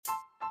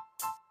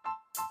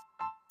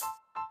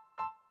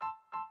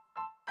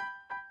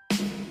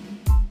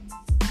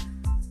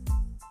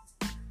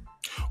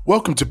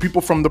Welcome to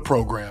People from the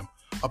Program,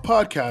 a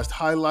podcast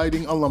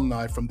highlighting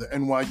alumni from the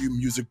NYU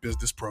Music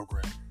Business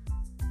Program.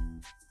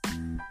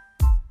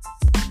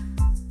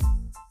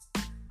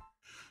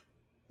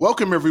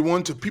 Welcome,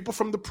 everyone, to People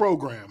from the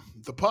Program,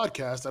 the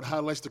podcast that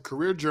highlights the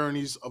career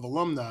journeys of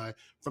alumni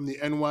from the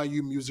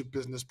NYU Music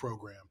Business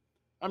Program.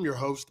 I'm your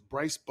host,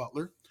 Bryce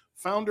Butler,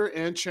 founder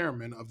and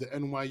chairman of the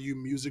NYU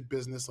Music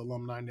Business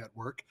Alumni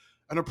Network,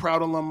 and a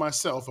proud alum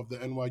myself of the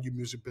NYU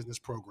Music Business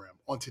Program.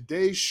 On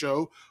today's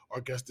show,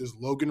 our guest is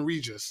Logan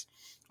Regis,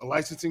 a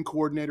licensing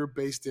coordinator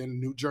based in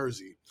New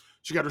Jersey.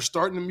 She got her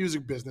start in the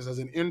music business as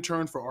an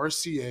intern for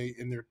RCA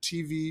in their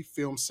TV,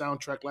 film,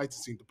 soundtrack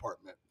licensing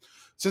department.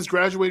 Since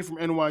graduating from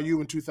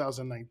NYU in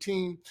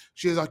 2019,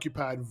 she has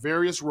occupied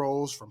various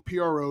roles from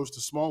PROs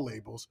to small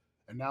labels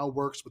and now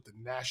works with the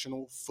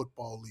National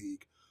Football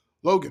League.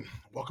 Logan,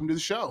 welcome to the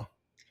show.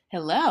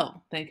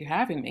 Hello. Thank you for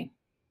having me.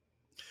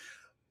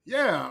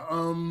 Yeah,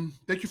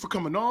 thank you for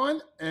coming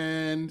on.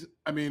 And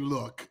I mean,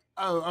 look,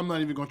 I'm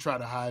not even going to try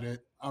to hide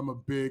it. I'm a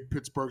big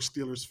Pittsburgh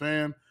Steelers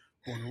fan,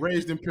 born and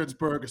raised in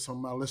Pittsburgh, as some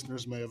of my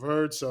listeners may have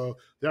heard. So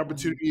the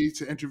opportunity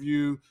to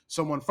interview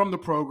someone from the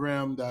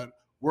program that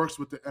works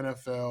with the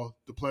NFL,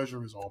 the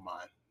pleasure is all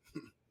mine.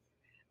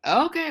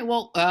 Okay,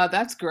 well,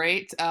 that's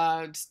great.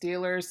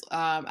 Steelers,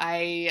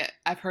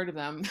 I've heard of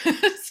them.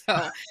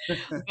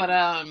 But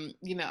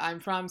I'm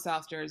from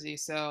South Jersey,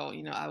 so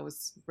I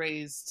was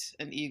raised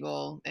an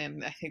Eagle,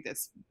 and I think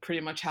that's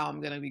pretty much how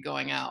I'm going to be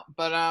going out.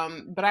 But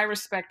I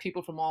respect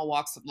people from all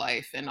walks of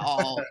life and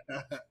all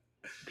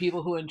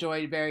people who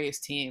enjoy various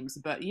teams.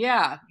 But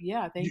yeah,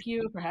 thank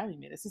you for having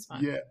me. This is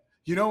fun.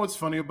 Yeah, what's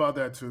funny about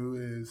that too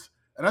is,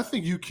 and I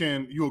think you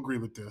agree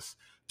with this.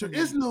 There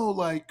is no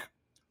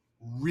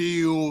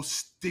real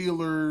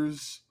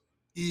Steelers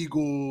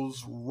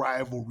Eagles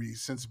rivalry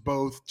since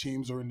both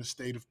teams are in the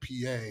state of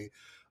PA.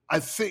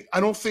 I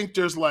don't think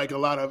there's a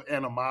lot of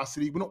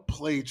animosity. We don't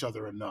play each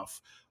other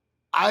enough.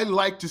 I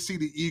like to see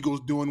the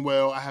Eagles doing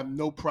well. I have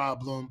no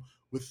problem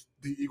with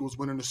the Eagles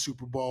winning the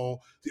Super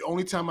Bowl. The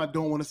only time I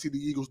don't want to see the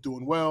Eagles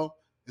doing well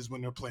is when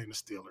they're playing the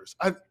Steelers.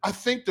 I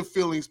think the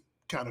feeling's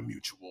kind of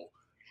mutual.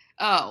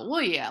 Oh,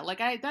 well, yeah,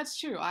 that's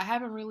true. I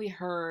haven't really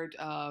heard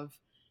of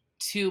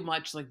too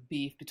much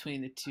beef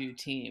between the two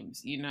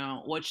teams,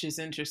 which is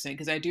interesting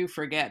because I do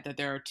forget that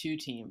there are two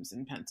teams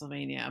in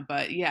Pennsylvania.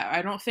 But yeah,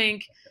 I don't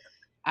think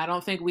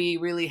we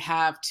really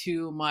have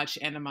too much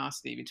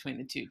animosity between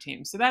the two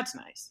teams. So that's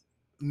nice.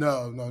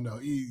 No.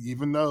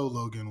 Even though,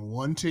 Logan,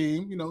 one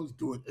team, is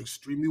doing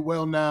extremely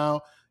well now.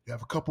 You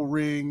have a couple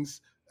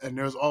rings, and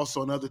there's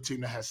also another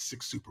team that has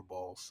 6 Super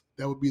Bowls.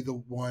 That would be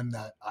the one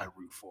that I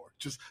root for.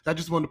 I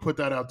just wanted to put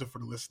that out there for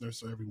the listeners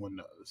so everyone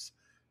knows.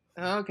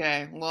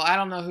 Okay. Well, I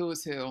don't know who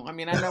is who. I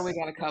mean, I know we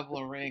got a couple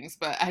of rings,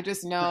 but I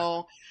just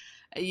know,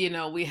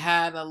 we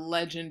had a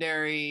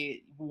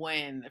legendary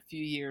win a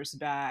few years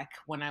back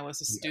when I was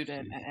a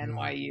student at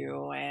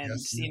NYU. And,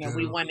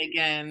 we won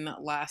again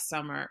last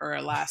summer or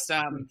last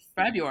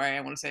February, I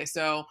want to say.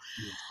 So,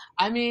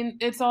 I mean,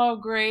 it's all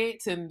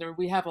great. And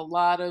we have a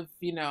lot of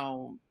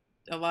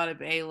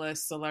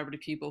A-list celebrity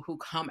people who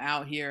come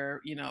out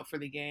here, for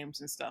the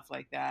games and stuff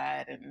like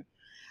that. And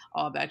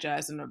all that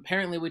jazz. And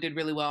apparently we did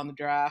really well in the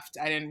draft.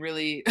 I didn't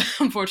really,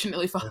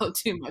 unfortunately, follow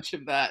too much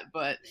of that.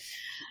 But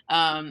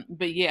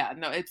yeah,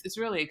 no, it's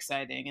really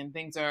exciting. And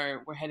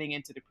we're heading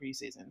into the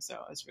preseason.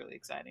 So it's really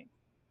exciting.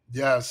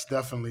 Yes,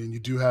 definitely. And you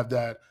do have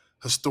that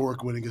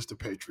historic win against the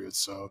Patriots.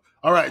 So,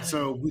 all right.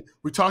 So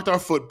we talked our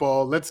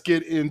football. Let's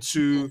get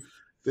into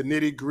the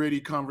nitty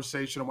gritty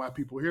conversation on why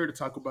people are here to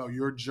talk about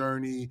your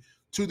journey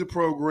to the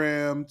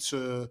program,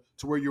 to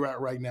where you're at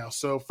right now.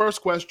 So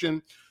first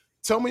question,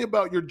 tell me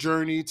about your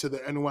journey to the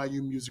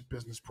NYU Music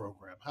Business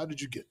Program. How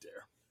did you get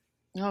there?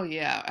 Oh,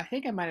 yeah. I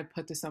think I might have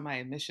put this on my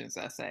admissions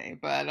essay.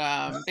 But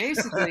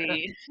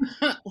basically,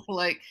 I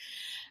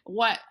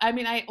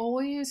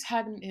always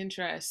had an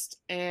interest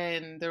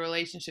in the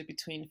relationship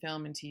between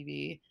film and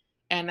TV.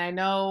 And I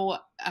know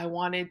I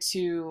wanted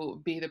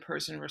to be the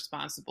person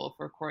responsible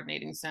for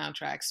coordinating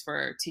soundtracks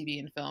for TV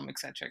and film, et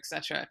cetera, et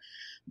cetera.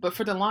 But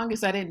for the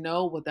longest, I didn't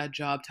know what that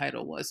job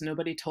title was.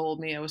 Nobody told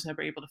me. I was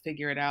never able to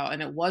figure it out.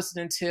 And it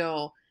wasn't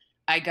until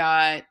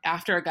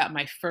after I got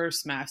my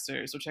first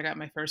master's, which I got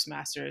my first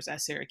master's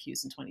at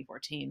Syracuse in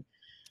 2014.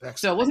 Excellent.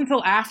 So it wasn't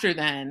until after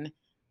then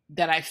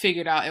that I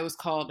figured out it was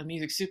called a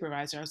music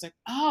supervisor. I was like,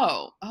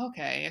 oh,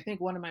 okay. I think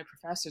one of my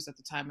professors at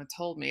the time had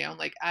told me. I'm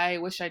like, I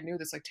wish I knew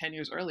this 10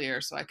 years earlier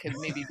so I could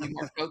maybe be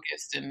more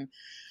focused in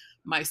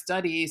my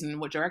studies and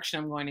what direction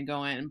I'm going to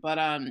go in.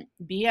 But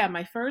yeah,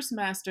 my first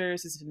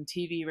master's is in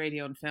TV,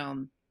 radio, and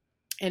film.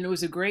 And it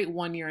was a great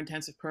 1-year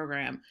intensive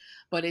program,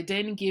 but it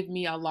didn't give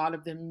me a lot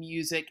of the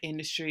music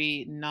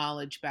industry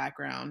knowledge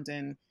background.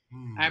 And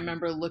I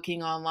remember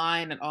looking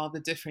online at all the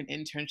different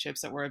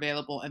internships that were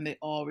available, and they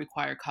all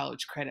require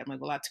college credit. I'm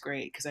like, well, that's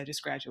great because I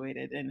just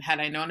graduated. And had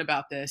I known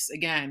about this,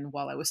 again,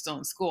 while I was still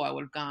in school, I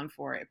would have gone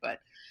for it. But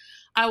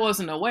I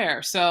wasn't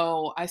aware.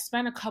 So I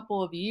spent a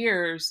couple of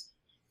years,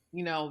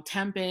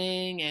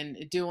 temping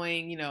and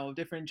doing,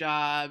 different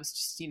jobs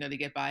just, to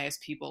get by as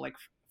people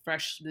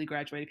freshly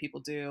graduated people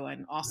do.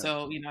 And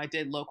also, I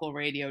did local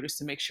radio just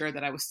to make sure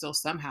that I was still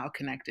somehow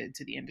connected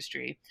to the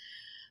industry.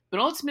 But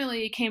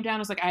ultimately, it came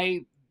down,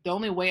 the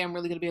only way I'm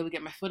really going to be able to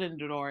get my foot in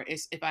the door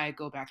is if I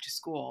go back to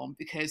school,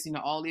 because,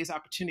 all these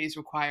opportunities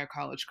require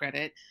college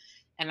credit.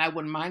 And I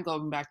wouldn't mind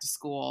going back to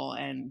school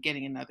and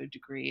getting another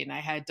degree. And I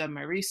had done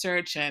my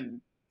research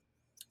and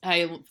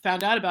I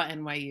found out about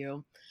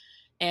NYU.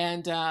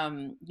 And,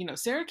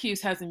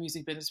 Syracuse has a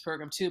music business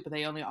program too, but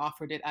they only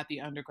offered it at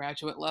the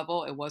undergraduate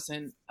level. It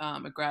wasn't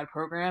a grad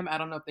program. I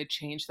don't know if they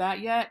changed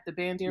that yet, the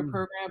Bandier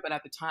program, but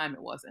at the time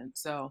it wasn't.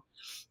 So,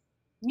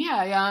 yeah,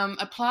 I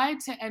applied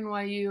to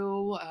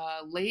NYU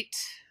late.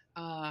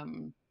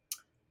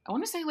 I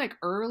want to say like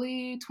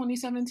early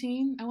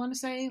 2017. I want to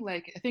say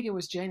I think it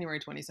was January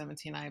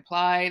 2017. I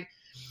applied.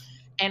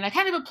 And I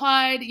kind of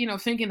applied,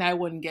 thinking that I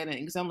wouldn't get in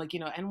because I'm like,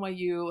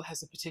 NYU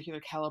has a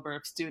particular caliber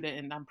of student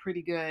and I'm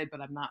pretty good,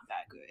 but I'm not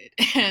that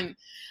good. And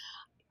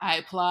I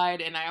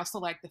applied, and I also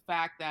liked the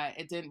fact that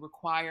it didn't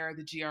require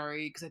the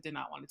GRE because I did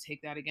not want to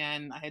take that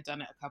again. I had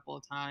done it a couple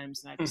of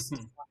times, and I just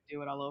didn't want to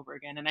do it all over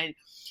again. And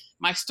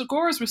my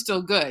scores were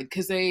still good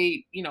because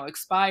they,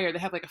 expire. They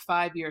have like a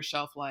 5-year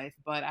shelf life,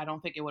 but I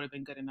don't think it would have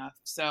been good enough.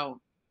 So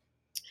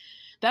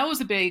that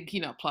was a big,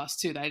 plus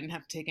too, that I didn't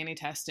have to take any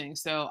testing.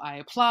 So I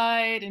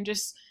applied, and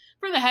just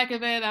for the heck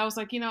of it, I was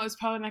like, it's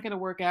probably not going to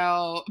work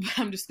out, but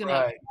I'm just going to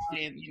apply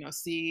and,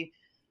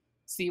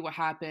 see what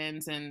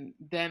happens. And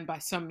then by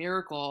some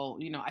miracle,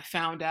 I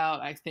found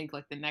out, I think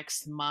like the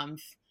next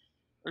month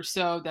or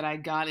so, that I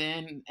got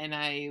in, and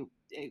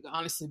it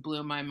honestly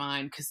blew my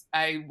mind because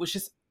I was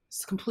just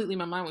completely,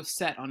 my mind was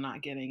set on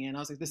not getting in. I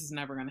was like, this is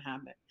never going to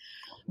happen.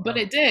 Wow. But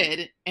it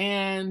did.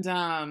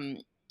 And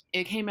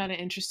it came at an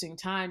interesting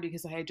time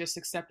because I had just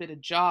accepted a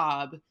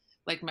job,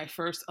 like my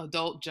first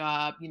adult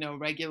job,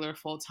 regular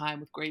full-time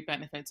with great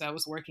benefits. I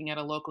was working at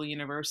a local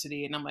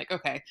university, and I'm like,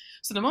 okay,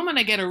 so the moment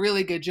I get a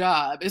really good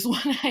job is when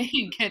I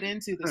get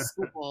into the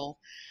school.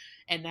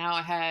 And now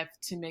I have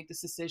to make this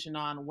decision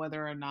on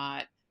whether or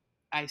not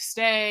I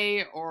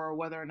stay or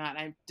whether or not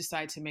I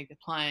decide to make the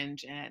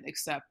plunge and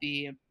accept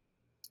the,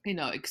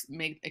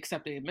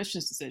 accept the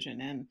admissions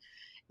decision. And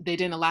they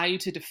didn't allow you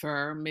to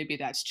defer. Maybe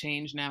that's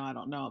changed now. I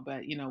don't know.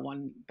 But,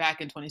 back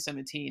in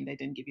 2017, they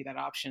didn't give you that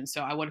option.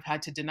 So I would have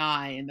had to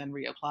deny and then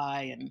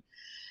reapply. And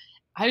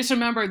I just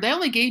remember they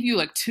only gave you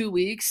like 2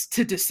 weeks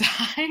to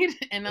decide.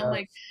 And I'm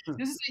like,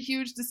 this is a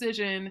huge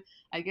decision.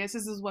 I guess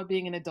this is what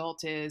being an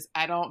adult is.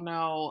 I don't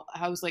know.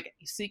 I was like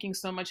seeking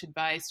so much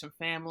advice from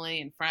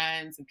family and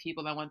friends and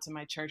people that went to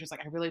my church. It's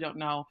like, I really don't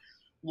know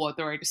what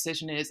the right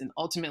decision is. And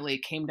ultimately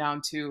it came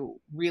down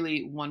to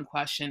really one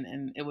question.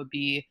 And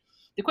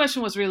the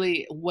question was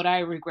really, would I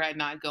regret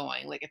not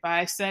going? Like if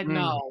I said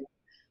no,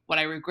 would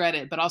I regret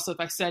it? But also if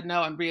I said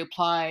no and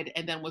reapplied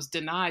and then was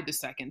denied the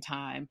second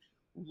time,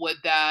 would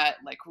that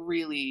like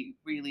really,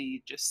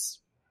 really just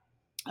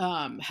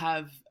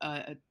have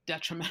a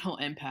detrimental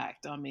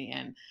impact on me?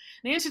 And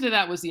the answer to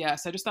that was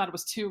yes. I just thought it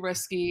was too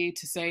risky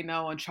to say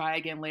no and try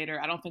again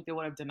later. I don't think they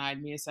would have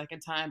denied me a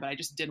second time, but I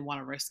just didn't want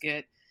to risk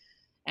it.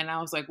 And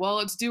I was like, well,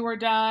 it's do or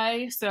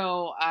die.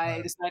 So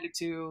I decided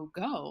to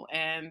go,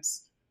 and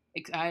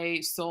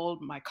I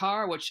sold my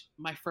car, which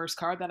my first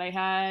car that I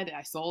had,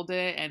 I sold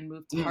it and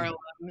moved to Harlem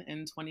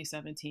in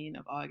 2017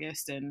 of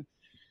August. And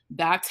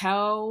that's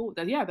how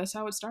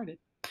it started.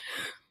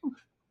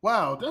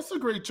 Wow, that's a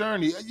great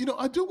journey.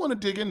 I do want to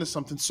dig into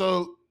something.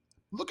 So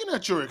looking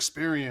at your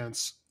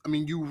experience, I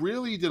mean, you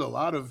really did a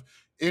lot of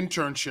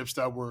internships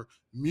that were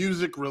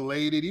music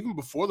related, even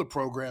before the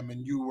program,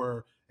 and you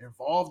were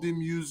involved in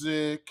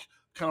music,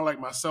 kind of like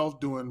myself,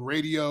 doing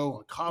radio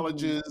on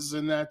colleges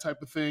and that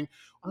type of thing.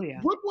 Oh, yeah.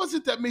 What was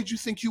it that made you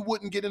think you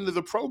wouldn't get into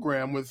the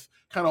program with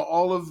kind of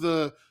all of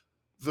the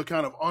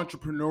kind of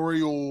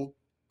entrepreneurial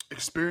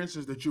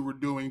experiences that you were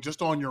doing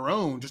just on your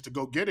own, just to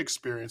go get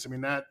experience? I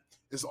mean, that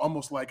is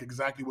almost like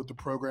exactly what the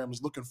program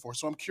is looking for.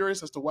 So I'm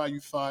curious as to why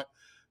you thought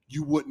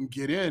you wouldn't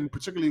get in,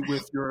 particularly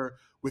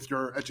with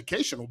your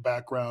educational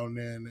background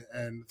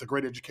and the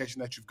great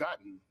education that you've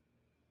gotten.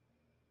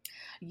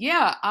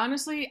 Yeah,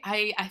 honestly,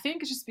 I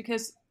think it's just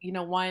because,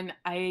 when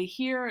I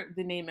hear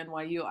the name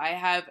NYU, I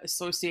have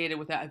associated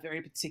with that a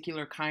very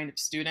particular kind of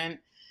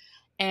student.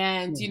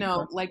 And,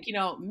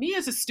 me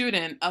as a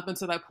student up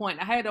until that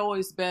point, I had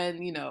always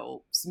been,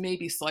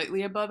 maybe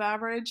slightly above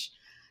average.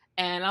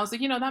 And I was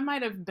like, that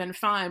might have been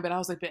fine. But I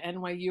was like, the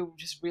NYU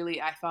just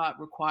really, I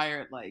thought,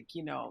 required like,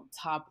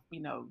 top,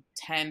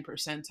 10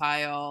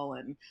 percentile,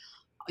 and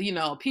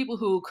people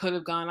who could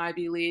have gone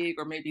Ivy League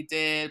or maybe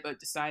did, but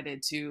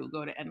decided to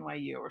go to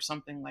NYU or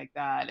something like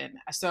that. And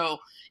so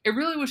it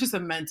really was just a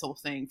mental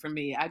thing for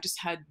me. I just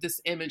had this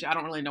image, I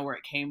don't really know where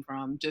it came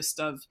from, just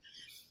of,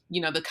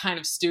 the kind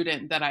of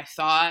student that I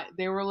thought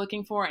they were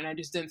looking for. And I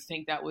just didn't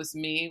think that was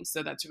me.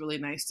 So that's really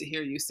nice to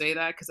hear you say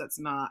that, because that's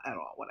not at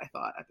all what I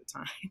thought at the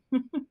time.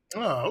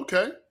 Oh,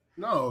 okay.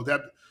 No,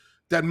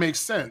 that makes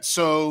sense.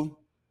 So,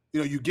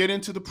 you get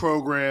into the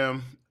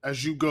program.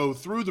 As you go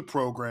through the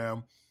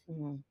program,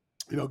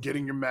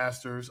 getting your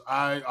master's.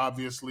 I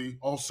obviously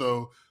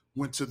also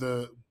went to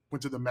the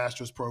went to the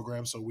master's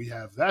program, so we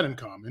have that in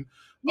common.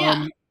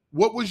 Yeah.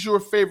 What was your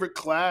favorite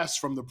class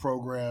from the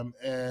program,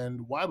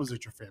 and why was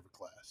it your favorite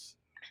class?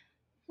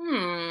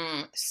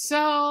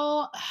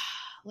 So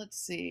let's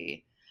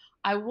see.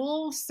 I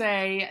will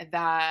say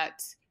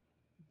that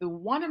the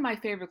one of my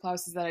favorite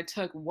classes that I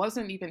took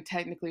wasn't even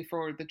technically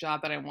for the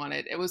job that I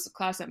wanted. It was a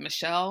class that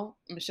Michelle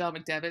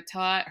McDevitt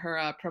taught,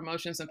 her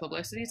promotions and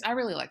publicities. I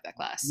really liked that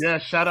class. Yeah,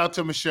 shout out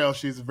to Michelle.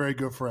 She's a very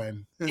good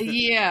friend.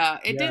 Yeah,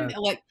 it Yeah, didn't she's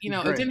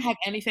it great. didn't have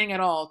anything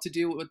at all to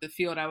do with the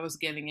field I was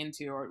getting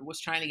into or was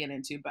trying to get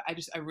into, but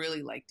I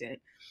really liked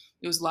it.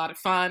 It was a lot of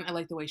fun. I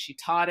liked the way she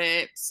taught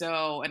it.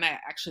 So, and I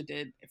actually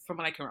did, from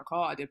what I can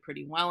recall, I did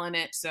pretty well in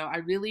it. So I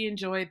really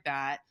enjoyed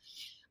that.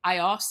 I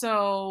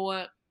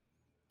also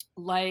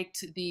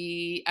liked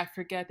I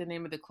forget the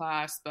name of the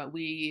class, but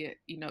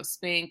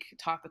Spank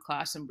taught the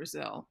class in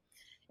Brazil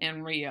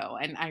and Rio,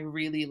 and I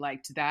really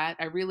liked that.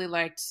 I really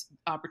liked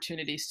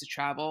opportunities to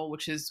travel,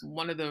 which is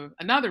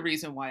another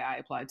reason why I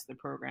applied to the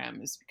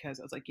program, is because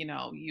I was like,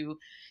 you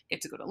get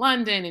to go to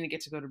London and you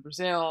get to go to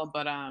Brazil,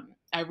 but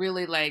I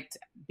really liked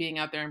being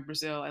out there in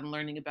Brazil and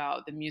learning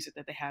about the music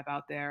that they have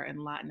out there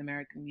and Latin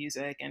American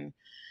music, and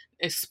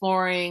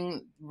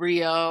exploring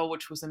Rio,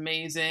 which was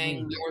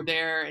amazing. We were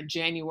there in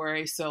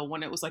January, so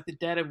when it was like the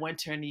dead of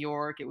winter in New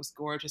York, it was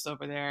gorgeous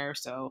over there.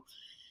 So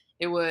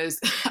it was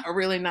a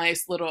really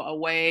nice little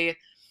away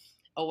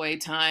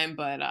time.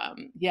 But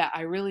yeah,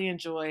 I really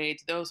enjoyed.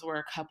 Those were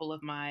a couple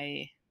of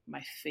my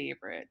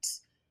favorite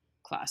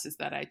classes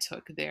that I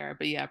took there.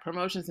 But yeah,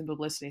 promotions and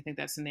publicity, I think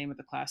that's the name of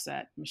the class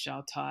that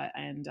Michelle taught.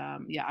 And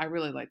yeah, I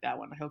really like that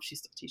one. I hope she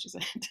still teaches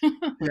it.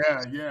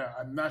 Yeah.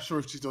 I'm not sure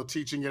if she's still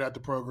teaching it at the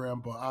program,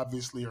 but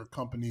obviously her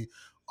company,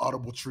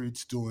 Audible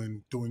Treats,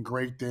 doing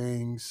great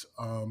things.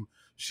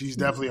 She's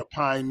definitely a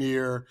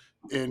pioneer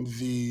in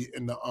the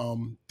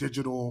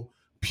digital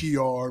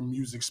PR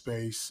music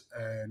space,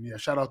 and yeah,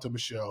 shout out to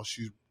Michelle.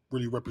 She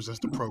really represents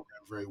the program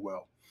very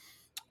well.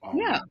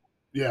 Yeah.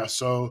 Yeah,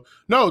 so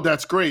no,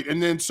 that's great.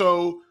 And then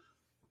so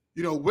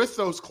with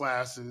those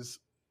classes,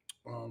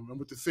 and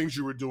with the things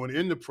you were doing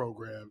in the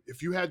program,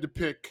 if you had to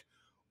pick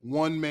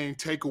one main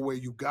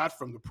takeaway you got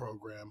from the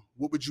program,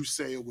 what would you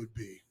say it would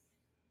be?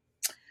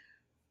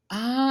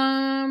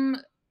 Um,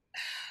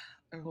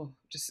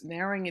 just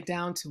narrowing it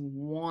down to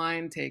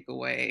one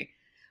takeaway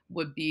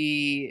would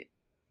be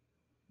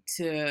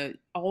to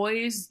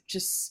always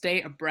just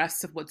stay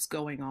abreast of what's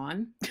going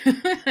on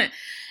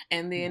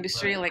in the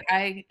industry. Right.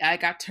 Like I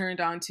got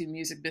turned on to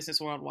Music Business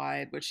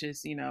Worldwide, which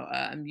is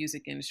a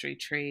music industry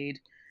trade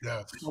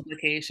Yes.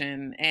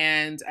 publication,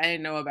 and I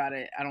didn't know about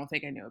it. I don't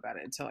think I knew about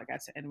it until I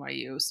got to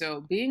NYU.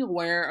 So being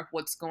aware of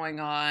what's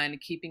going on,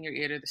 keeping your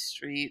ear to the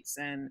streets,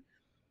 and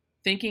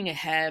thinking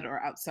ahead or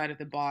outside of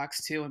the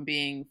box too, and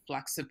being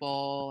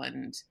flexible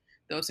and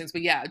those things.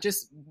 But yeah,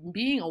 just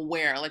being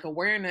aware. Like,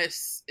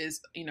 awareness is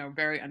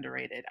very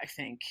underrated, I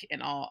think,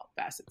 in all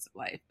facets of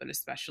life, but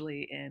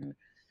especially in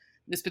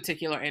this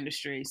particular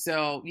industry.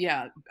 So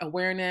yeah,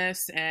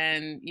 awareness,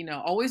 and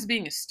always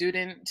being a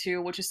student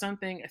too, which is a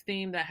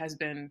theme that has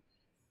been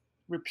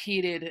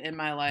repeated in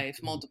my life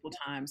multiple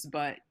times,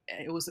 but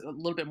it was a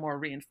little bit more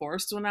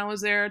reinforced when I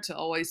was there, to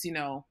always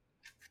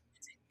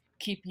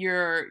keep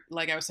your,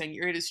 like I was saying,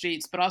 your ear to the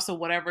streets, but also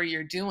whatever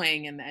you're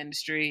doing in the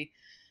industry,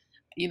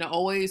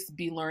 always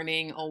be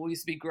learning,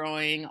 always be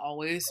growing,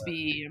 always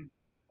be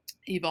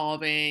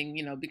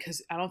evolving,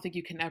 because I don't think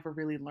you can ever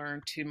really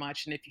learn too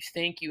much. And if you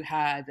think you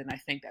have, then I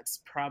feel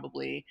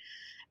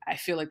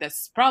like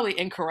that's probably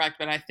incorrect,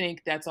 but I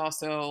think that's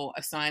also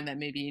a sign that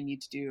maybe you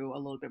need to do a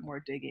little bit more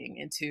digging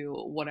into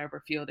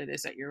whatever field it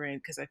is that you're in.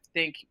 Because I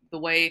think the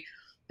way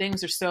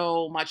things are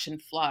so much in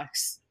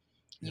flux,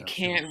 you Yes.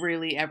 can't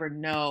really ever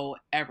know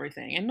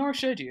everything, and nor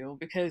should you,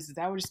 because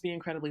that would just be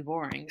incredibly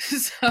boring.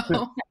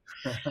 So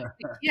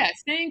yeah,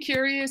 staying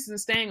curious and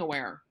staying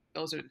aware.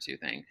 Those are the two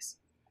things.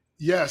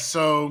 Yeah.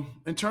 So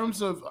in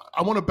terms of,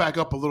 I want to back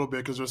up a little bit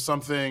because there's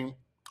something Mhm.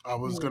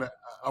 I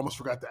almost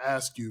forgot to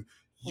ask you.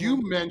 You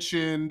Mhm.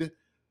 mentioned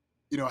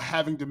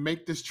having to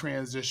make this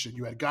transition.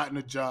 You had gotten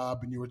a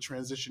job and you were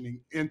transitioning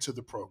into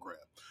the program.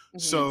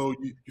 Mhm. So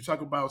you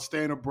talk about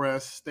staying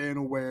abreast, staying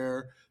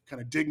aware,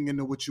 kind of digging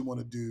into what you want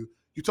to do.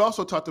 You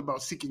also talked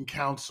about seeking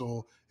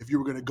counsel if you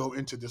were going to go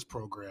into this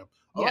program.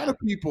 A lot Yeah. of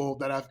people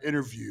that I've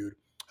interviewed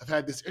have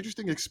had this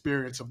interesting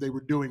experience of they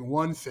were doing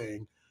one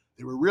thing,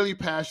 they were really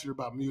passionate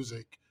about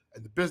music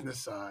and the business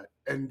side,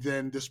 and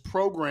then this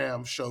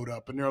program showed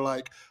up and they're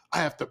like, I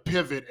have to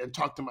pivot and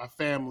talk to my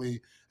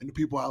family and the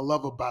people I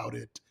love about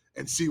it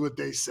and see what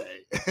they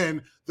say.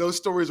 And those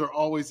stories are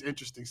always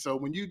interesting. So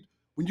when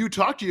you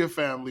talk to your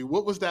family,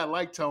 what was that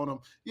like, telling them,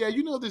 yeah,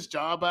 this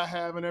job I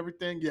have and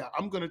everything? Yeah,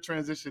 I'm going to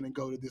transition and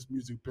go to this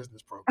music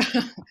business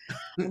program.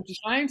 I'm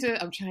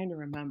trying to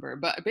remember,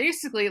 but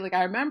basically, like,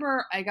 I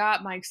remember I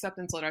got my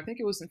acceptance letter. I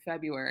think it was in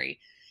February,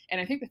 and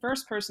I think the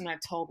first person I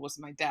told was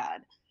my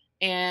dad,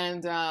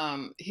 and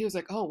he was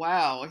like, "Oh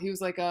wow," he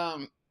was like,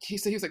 he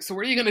was like, "So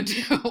what are you gonna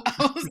do?"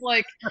 I was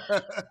like,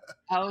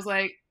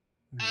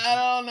 I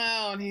don't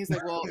know, and he's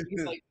like, "Well,"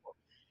 he's like,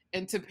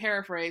 and to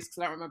paraphrase, because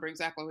I don't remember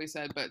exactly what he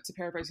said, but to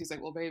paraphrase, he's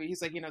like, "Well, baby,"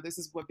 he's like, "this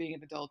is what being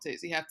an adult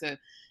is. You have to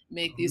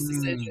make these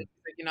decisions. Mm.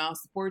 Like, I'll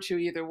support you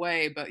either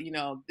way, but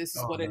this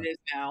is Oh, what it no. is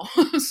now."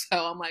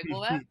 So I'm like,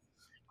 "Well, that's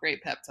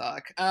great pep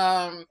talk."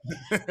 But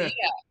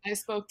yeah, I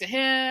spoke to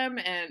him,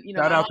 and Shout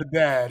my mom. out to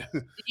dad.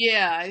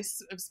 Yeah, I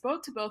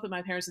spoke to both of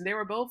my parents, and they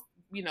were both,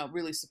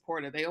 really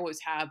supportive. They always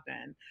have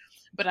been.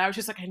 But I was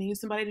just like, I need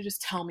somebody to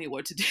just tell me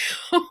what to do.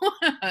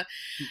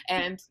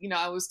 And,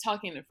 I was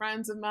talking to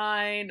friends of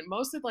mine.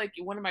 Most of like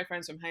one of my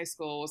friends from high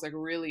school was like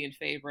really in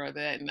favor of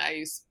it. And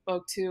I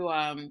spoke to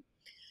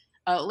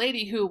a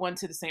lady who went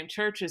to the same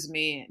church as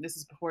me. This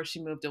is before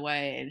she moved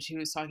away. And she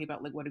was talking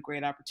about like what a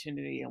great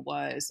opportunity it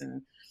was.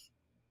 And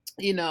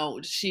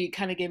she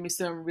kind of gave me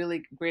some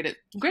really great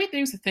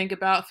things to think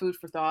about, food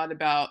for thought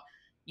about,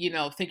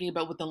 thinking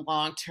about what the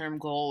long-term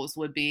goals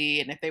would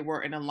be and if they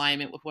were in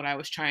alignment with what I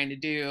was trying to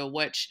do,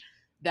 which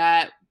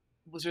that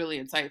was really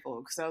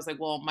insightful because I was like,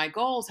 well, my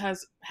goals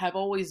have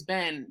always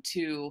been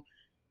to,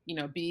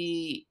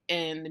 be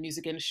in the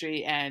music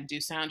industry and do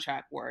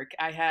soundtrack work.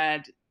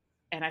 And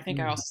I think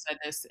I Mm. also said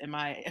this in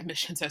my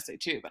admissions essay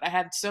too, but I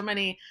had so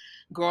many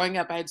growing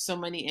up, I had so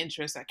many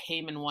interests that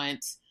came and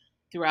went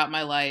throughout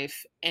my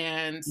life.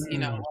 And,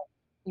 Mm.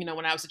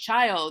 when I was a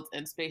child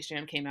and Space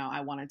Jam came out,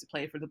 I wanted to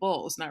play for the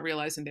Bulls, not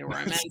realizing they were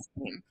a men's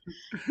team.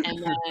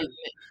 And then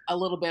a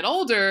little bit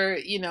older,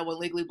 when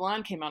Legally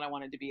Blonde came out, I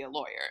wanted to be a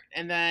lawyer.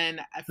 And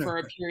then for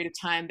a period of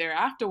time there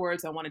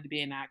afterwards, I wanted to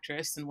be an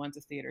actress and went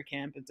to theater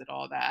camp and did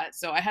all that.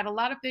 So I had a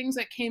lot of things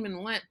that came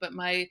and went, but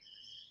my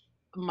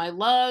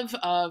love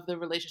of the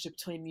relationship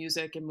between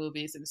music and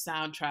movies and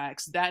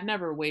soundtracks that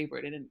never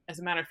wavered, and as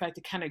a matter of fact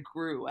it kind of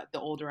grew the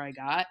older I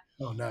got,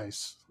 Oh,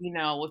 nice.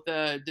 with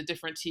the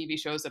different TV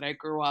shows that I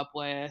grew up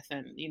with,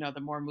 and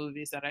the more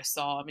movies that I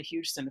saw. I'm a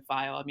huge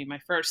cinephile. I mean, my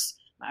first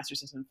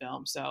master's is in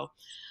film, so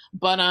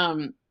but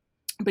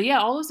but yeah,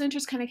 all those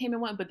interests kind of came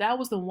and went, but that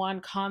was the one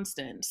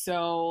constant.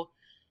 So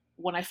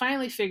when I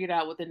finally figured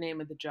out what the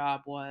name of the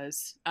job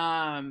was,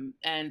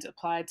 and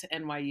applied to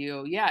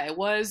NYU, yeah, it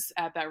was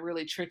at that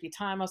really tricky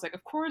time. I was like,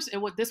 of course,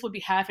 this would be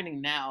happening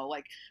now.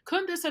 Like,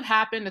 couldn't this have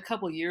happened a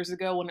couple years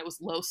ago when it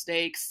was low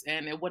stakes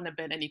and it wouldn't have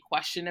been any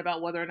question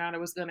about whether or not it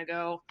was going to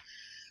go?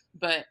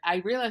 But I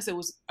realized it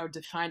was a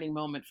defining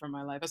moment for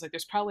my life. I was like,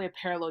 there's probably a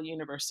parallel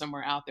universe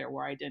somewhere out there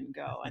where I didn't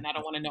go, and I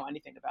don't want to know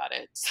anything about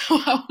it. So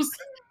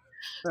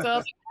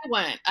I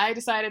went. I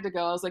decided to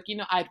go. I was like,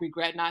 I'd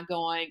regret not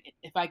going.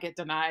 If I get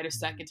denied a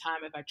second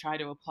time, if I try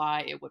to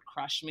apply, it would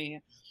crush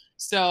me.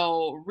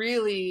 So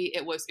really,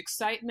 it was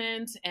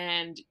excitement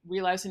and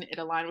realizing it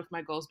aligned with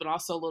my goals, but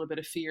also a little bit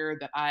of fear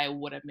that I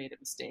would have made a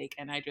mistake.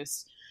 And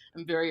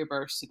I'm very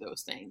averse to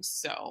those things.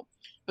 So,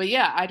 but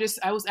yeah,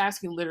 I was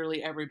asking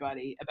literally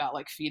everybody about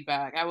like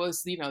feedback. I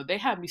was, they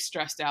had me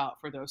stressed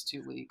out for those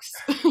 2 weeks.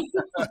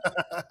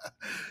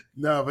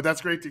 No, but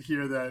that's great to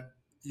hear that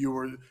you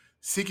were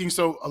seeking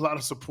a lot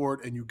of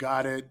support and you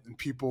got it, and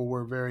people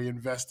were very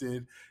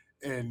invested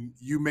in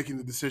you making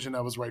the decision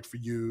that was right for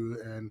you.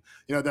 And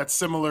that's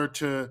similar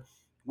to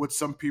what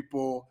some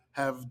people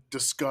have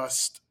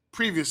discussed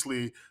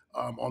previously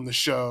on the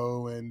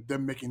show, and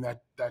them making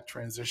that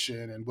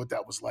transition and what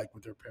that was like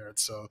with their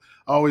parents. So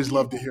I always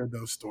love to hear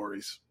those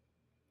stories.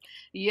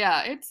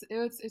 Yeah,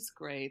 it's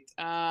great.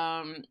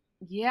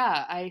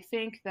 Yeah, I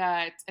think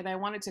that, and I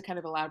wanted to kind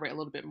of elaborate a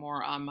little bit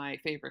more on my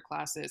favorite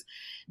classes.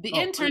 The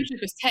Oh, please.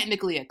 internship is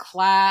technically a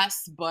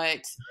class,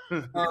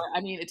 or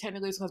I mean, it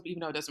technically is a class, but even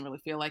though it doesn't really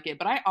feel like it.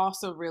 But I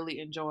also really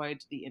enjoyed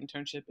the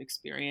internship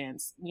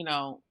experience.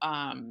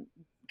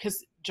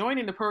 Because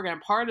joining the program,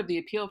 part of the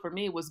appeal for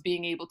me was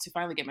being able to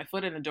finally get my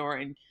foot in the door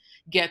and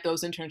get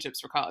those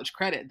internships for college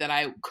credit that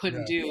I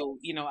couldn't Yes. do,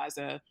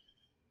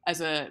 as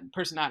a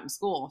person not in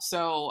school.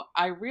 So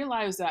I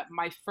realized that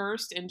my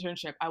first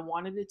internship, I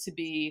wanted it to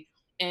be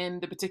in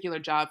the particular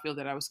job field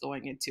that I was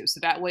going into. So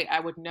that way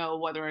I would know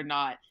whether or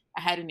not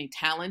I had any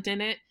talent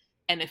in it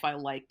and if I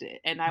liked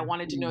it. And I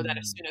wanted to know that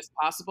as Mm. soon as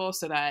possible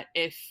so that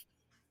if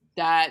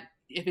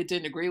it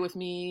didn't agree with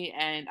me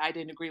and I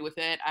didn't agree with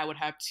it, I would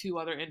have two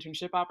other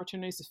internship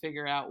opportunities to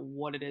figure out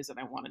what it is that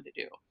I wanted to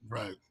do.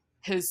 Right.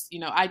 Because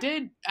I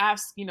did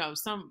ask, I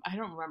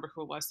don't remember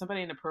who it was,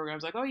 somebody in the program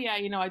was like, oh yeah,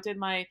 I did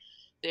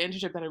the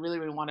internship that I really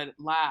really wanted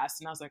last,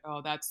 and I was like,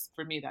 oh, that's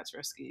for me, that's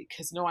risky.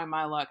 Because knowing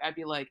my luck, I'd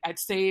be like, I'd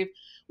save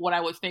what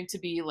I would think to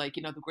be like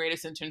the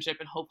greatest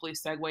internship and hopefully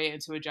segue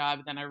into a job,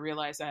 and then I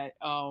realized that,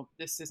 oh,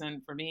 this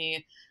isn't for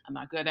me, I'm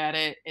not good at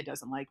it, it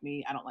doesn't like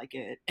me, I don't like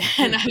it,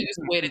 and I just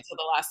waited till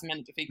the last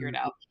minute to figure it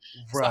out.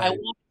 So Right.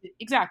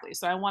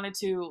 I wanted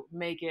to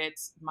make it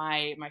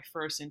my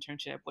first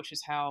internship, which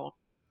is how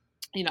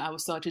I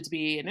was selected to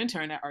be an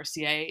intern at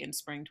RCA in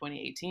spring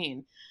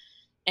 2018.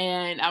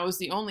 And I was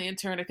the only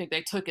intern I think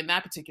they took in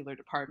that particular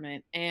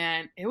department,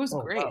 and it was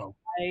Oh, great. wow.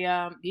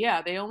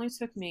 Yeah, they only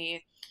took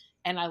me,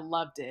 and I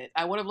loved it.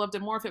 I would have loved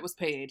it more if it was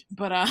paid,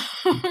 but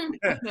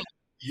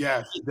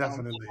Yes, the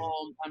definitely.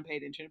 whole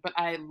unpaid intern. But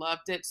I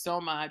loved it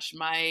so much.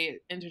 My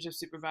internship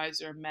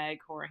supervisor, Meg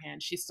Horahan,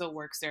 she still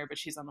works there, but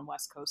she's on the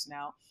West Coast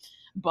now.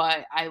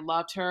 but I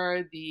loved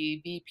her.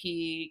 The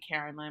VP,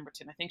 Karen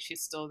Lamberton, I think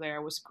she's still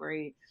there, was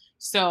great.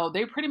 So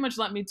they pretty much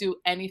let me do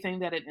anything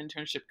that an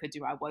internship could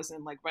do. I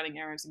wasn't like running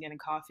errands and getting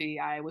coffee.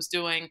 I was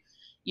doing,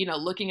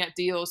 looking at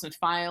deals and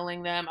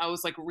filing them. I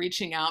was like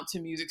reaching out to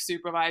music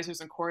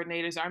supervisors and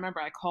coordinators. I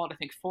remember I called, I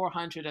think,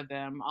 400 of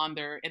them in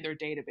their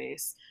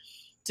database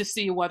to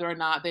see whether or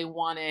not they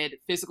wanted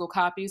physical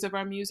copies of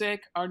our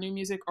new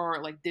music,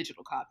 or like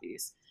digital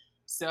copies.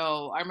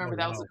 So I Oh, remember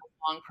that was wow. like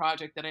a long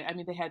project that I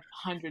mean, they had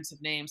hundreds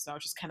of names. So I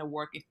was just kind of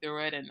working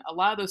through it. And a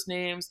lot of those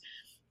names,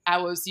 I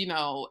was,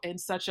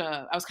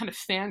 I was kind of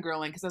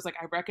fangirling because I was like,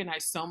 I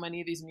recognize so many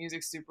of these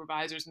music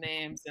supervisors'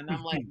 names. And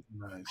I'm like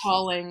Nice.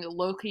 calling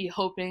low-key,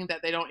 hoping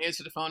that they don't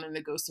answer the phone and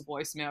it goes to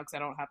voicemail because I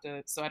don't have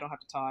to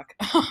talk.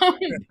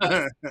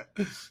 But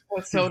I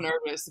was so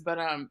nervous.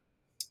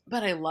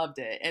 But I loved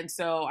it. And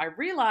so I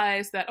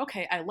realized that,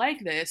 okay, I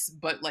like this,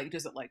 but like,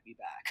 does it like me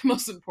back?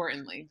 Most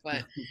importantly.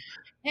 But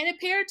it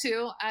appeared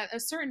to, at a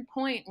certain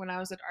point when I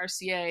was at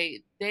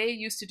RCA, they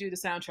used to do the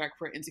soundtrack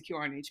for Insecure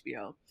on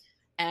HBO.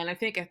 And I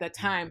think at that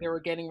time they were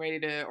getting ready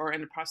to, or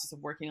in the process of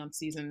working on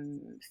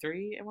season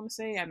 3, I want to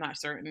say. I'm not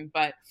certain.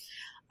 But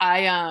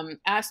I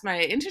asked my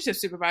internship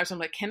supervisor, I'm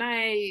like, can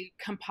I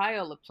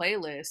compile a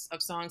playlist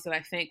of songs that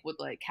I think would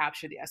like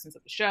capture the essence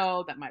of the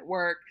show that might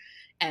work?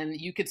 And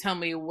you could tell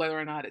me whether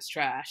or not it's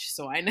trash.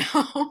 So I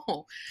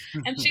know.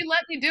 And she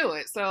let me do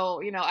it.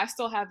 So, I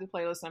still have the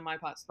playlist on my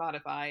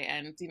Spotify.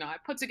 And, I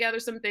put together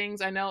some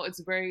things. I know it's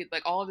very,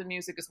 like, all of the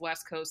music is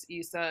West Coast.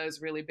 Issa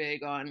is really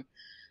big on,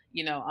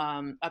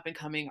 up and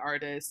coming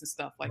artists and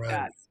stuff like Right.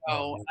 that.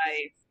 So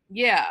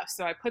Oh,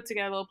 so I put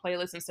together a little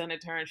playlist and sent it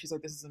to her, and she's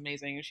like, "This is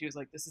amazing," and she was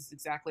like, "This is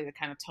exactly the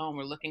kind of tone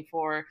we're looking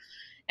for,"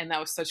 and that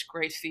was such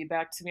great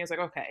feedback to me. I was like,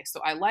 "Okay,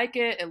 so I like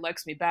it. It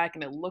likes me back,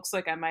 and it looks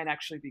like I might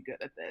actually be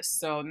good at this."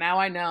 So now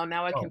I know.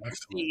 Now I oh, can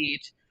excellent. proceed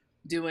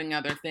doing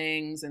other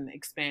things and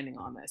expanding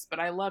on this.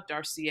 But I loved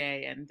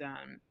RCA, and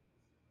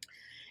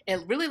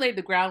it really laid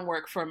the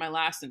groundwork for my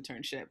last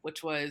internship,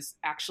 which was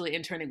actually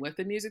interning with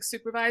the music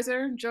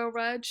supervisor, Joe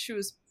Rudge, who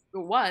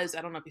was,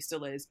 I don't know if he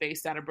still is,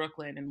 based out of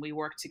Brooklyn. And we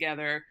worked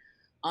together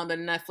on the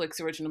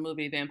Netflix original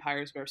movie,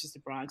 Vampires versus the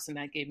Bronx. And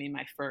that gave me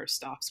my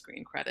first off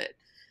screen credit.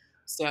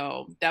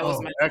 So that was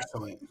Oh, my last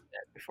excellent.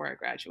 before I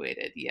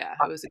graduated. Yeah,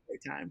 it was a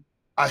great time.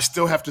 I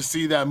still have to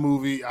see that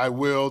movie. I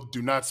will.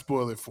 Do not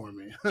spoil it for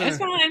me. It's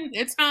fine.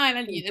 It's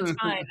fine. It's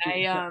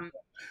fine.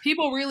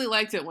 People really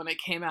liked it when it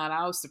came out.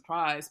 I was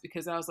surprised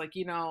because I was like,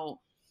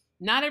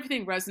 not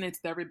everything resonates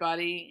with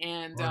everybody,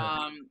 and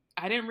Right.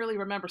 I didn't really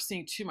remember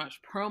seeing too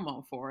much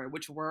promo for it,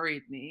 which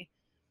worried me.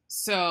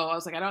 So I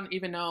was like, I don't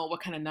even know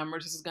what kind of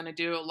numbers this is going to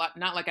do.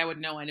 Not like I would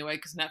know anyway,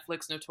 because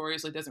Netflix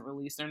notoriously doesn't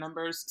release their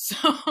numbers.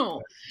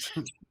 So,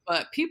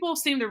 but people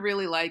seem to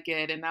really like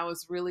it, and I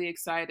was really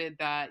excited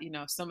that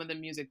some of the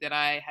music that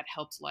I had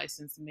helped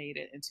license made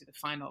it into the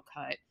final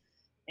cut.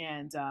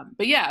 And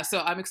but yeah, so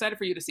I'm excited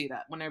for you to see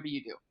that whenever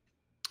you do.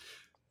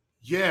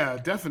 Yeah,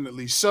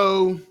 definitely.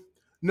 So,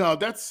 no,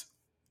 that's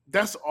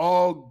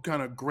all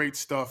kind of great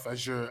stuff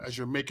as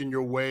you're making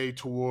your way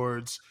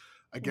towards,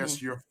 I Mm-hmm.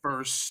 guess, your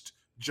first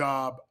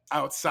job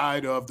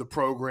outside of the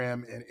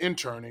program and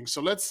interning.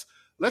 So let's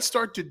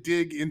start to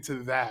dig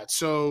into that.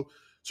 So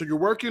you're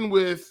working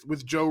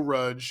with Joe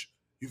Rudge.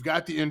 You've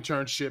got the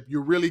internship.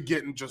 You're really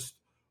getting just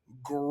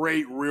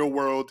great real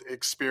world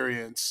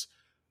experience.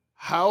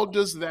 How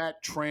does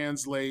that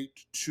translate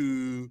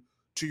to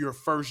your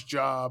first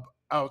job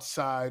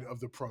outside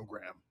of the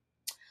program?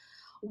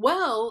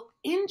 Well,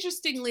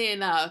 interestingly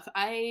enough,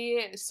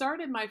 I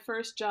started my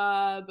first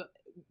job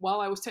while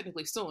I was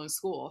technically still in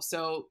school.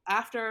 So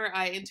after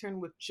I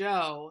interned with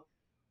Joe,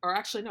 or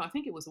actually, no, I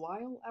think it was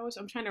while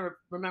I'm trying to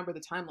remember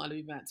the timeline of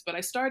events, but I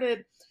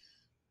started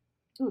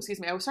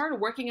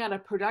working at a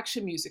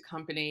production music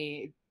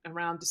company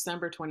around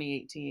December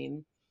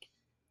 2018.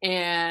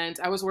 And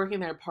I was working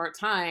there part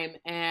time,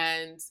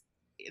 and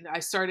I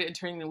started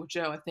interning with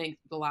Joe, I think,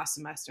 the last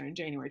semester in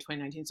January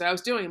 2019. So I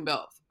was doing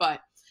both. But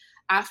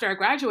after I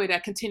graduated, I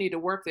continued to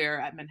work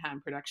there at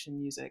Manhattan Production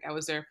Music. I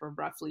was there for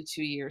roughly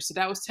 2 years. So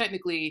that was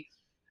technically,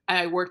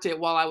 I worked it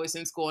while I was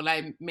in school, and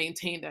I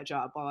maintained that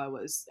job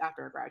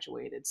after I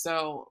graduated.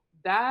 So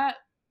that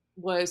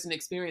was an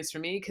experience for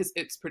me because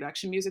it's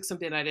production music,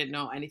 something I didn't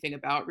know anything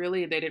about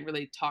really. They didn't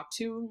really talk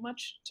too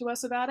much to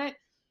us about it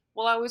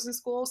while I was in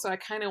school. So I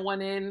kind of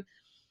went in,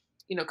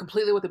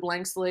 completely with a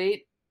blank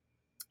slate.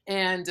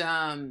 And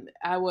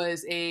I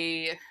was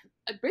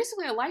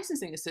basically a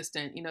licensing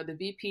assistant. The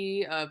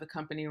VP of the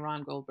company,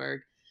 Ron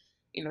Goldberg,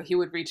 he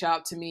would reach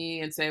out to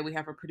me and say, we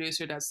have a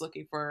producer that's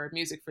looking for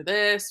music for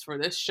this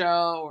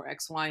show, or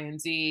X, Y, and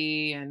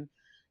Z. And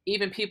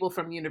even people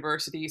from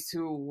universities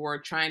who were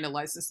trying to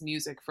license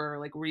music for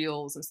like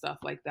reels and stuff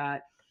like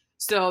that.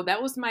 So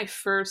that was my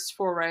first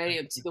foray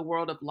into the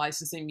world of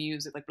licensing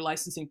music, like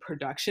licensing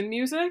production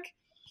music.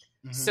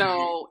 Hmm.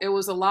 So it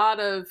was a lot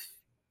of,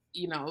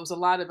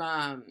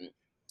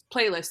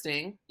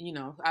 playlisting.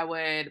 I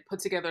would put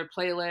together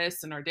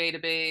playlists in our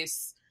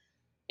database,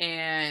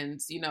 and,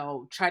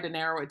 try to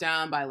narrow it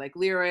down by like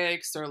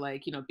lyrics or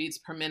like, beats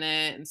per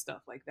minute and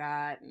stuff like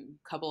that, and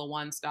a couple of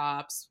one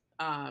stops.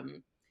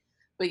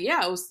 But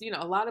yeah, it was,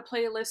 a lot of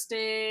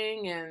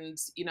playlisting, and,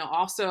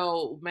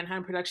 also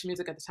Manhattan Production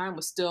Music at the time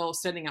was still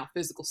sending out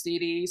physical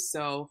CDs.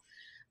 So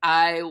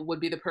I would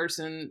be the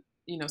person,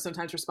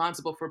 sometimes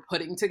responsible for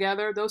putting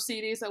together those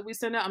CDs that we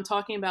send out. I'm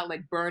talking about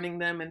like burning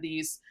them in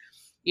these,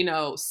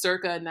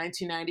 circa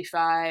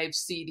 1995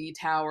 CD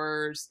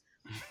towers,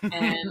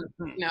 and,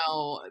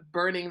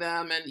 burning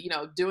them,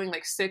 and, doing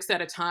like six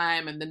at a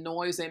time. And the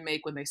noise they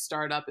make when they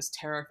start up is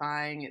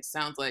terrifying. It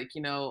sounds like,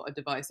 a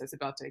device that's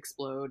about to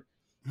explode.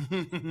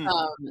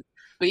 Um,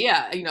 but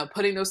yeah,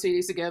 putting those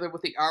CDs together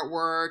with the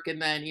artwork,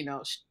 and then,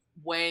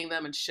 weighing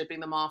them and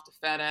shipping them off to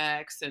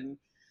FedEx. And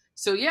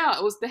so, yeah,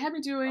 they had me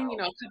doing,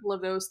 Wow. a couple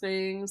of those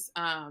things.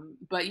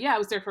 But yeah, I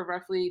was there for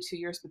roughly 2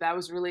 years, but that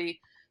was really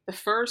the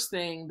first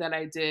thing that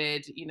I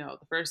did, the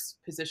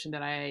first position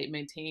that I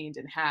maintained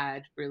and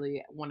had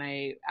really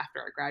after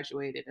I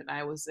graduated. And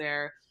I was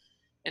there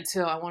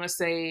until I want to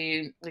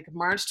say like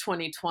March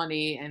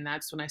 2020. And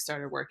that's when I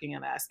started working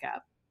at ASCAP.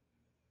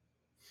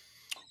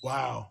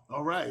 Wow.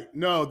 All right.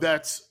 No,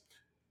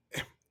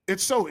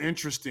 it's so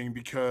interesting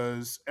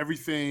because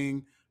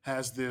everything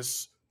has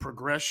this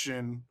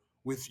progression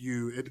with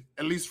you,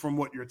 at least from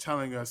what you're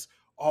telling us,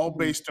 all Mhm.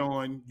 based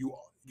on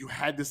you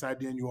had this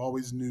idea and you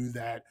always knew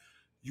that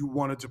you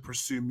wanted to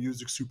pursue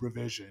music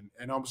supervision.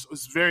 And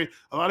it's very,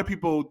 a lot of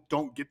people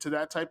don't get to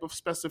that type of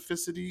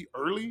specificity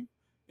early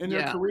in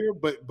their Yeah. career,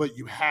 but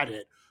you had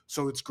it.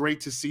 So it's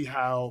great to see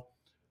how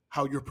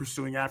you're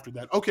pursuing after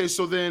that. Okay,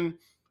 so then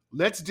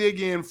let's dig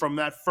in from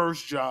that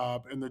first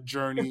job and the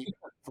journey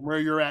from where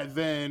you're at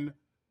then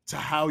to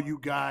how you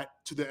got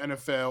to the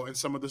NFL and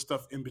some of the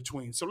stuff in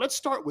between. So let's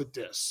start with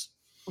this.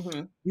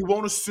 Hmm. We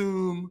won't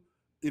assume,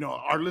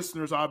 our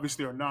listeners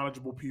obviously are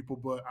knowledgeable people,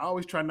 but I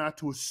always try not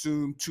to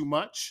assume too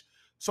much.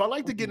 So I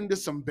like to get Hmm. into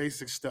some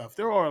basic stuff.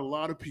 There are a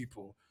lot of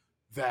people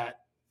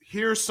that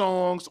hear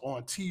songs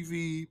on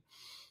TV,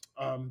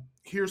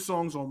 hear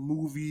songs on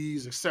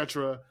movies,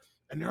 etc.,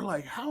 and they're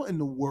like, "How in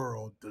the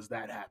world does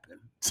that happen?"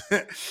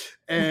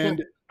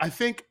 And I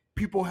think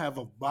people have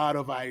a lot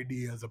of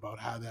ideas about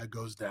how that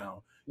goes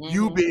down.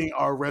 You Hmm. being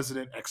our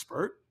resident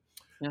expert,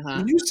 Uh-huh.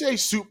 when you say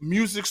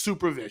music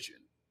supervision,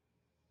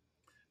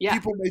 Yeah.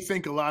 people may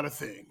think a lot of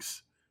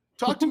things.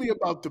 Talk to me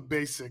about the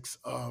basics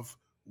of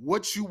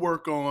what you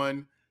work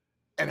on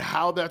and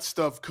how that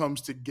stuff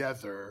comes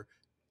together.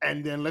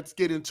 And then let's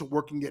get into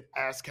working at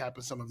ASCAP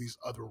and some of these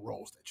other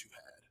roles that you've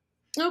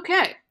had.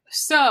 Okay.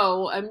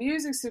 So, a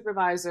music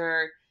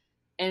supervisor,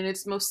 in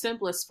its most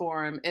simplest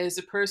form, is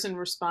a person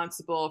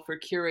responsible for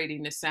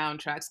curating the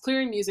soundtracks,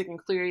 clearing music and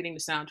curating the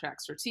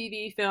soundtracks for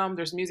TV, film.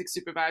 There's music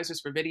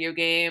supervisors for video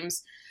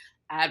games,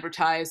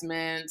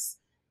 advertisements,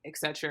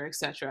 etc.,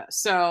 etc.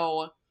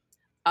 So,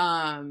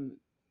 um,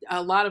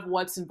 a lot of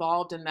what's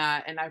involved in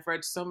that, and I've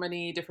read so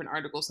many different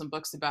articles and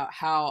books about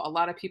how a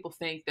lot of people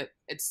think that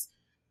it's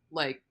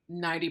like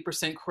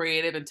 90%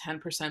 creative and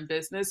 10%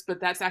 business,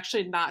 but that's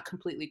actually not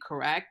completely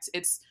correct.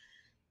 It's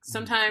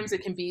sometimes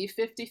it can be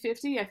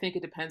 50-50. I think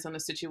it depends on the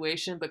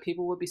situation, but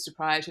people would be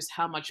surprised just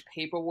how much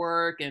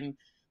paperwork and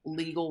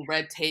legal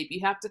red tape you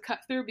have to cut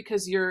through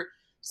because you're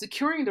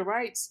securing the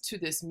rights to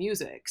this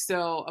music.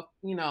 So,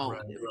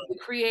 Right. the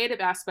creative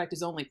aspect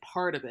is only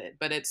part of it,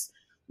 but it's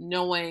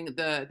knowing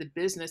the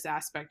business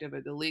aspect of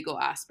it, the legal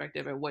aspect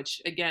of it,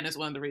 which again is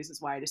one of the reasons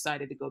why I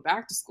decided to go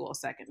back to school a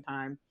second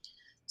time.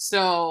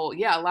 So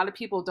yeah, a lot of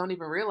people don't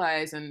even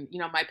realize. And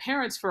my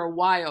parents for a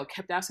while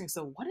kept asking,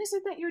 "So what is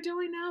it that you're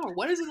doing now, or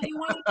what is it that you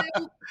want to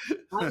do?"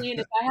 I mean,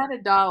 if I had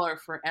a dollar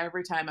for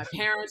every time, my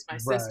parents, my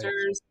Right.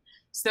 sisters.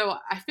 So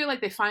I feel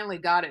like they finally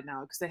got it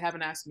now because they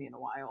haven't asked me in a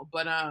while.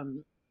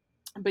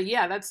 But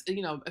yeah, that's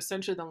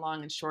essentially the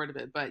long and short of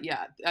it. But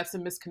yeah, that's a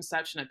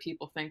misconception that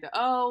people think that,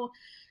 oh,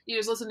 you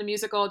just listen to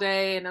music all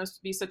day and that would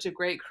be such a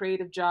great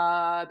creative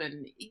job.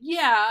 And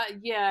yeah,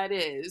 it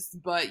is.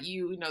 But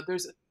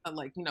there's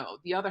like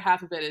the other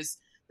half of it is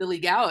the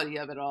legality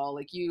of it all.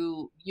 Like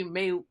you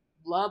may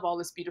love all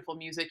this beautiful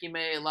music, you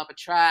may love a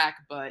track,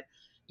 but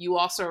you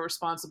also are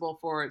responsible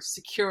for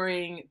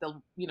securing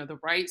the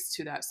rights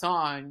to that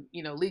song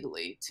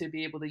legally to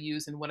be able to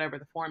use in whatever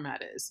the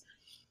format is.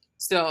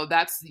 So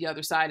that's the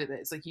other side of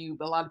it. It's like a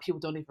lot of people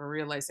don't even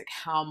realize like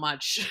how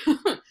much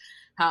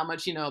how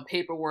much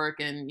paperwork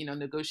and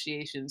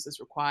negotiations is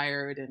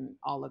required and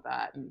all of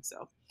that. And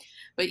so,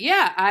 but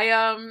yeah, I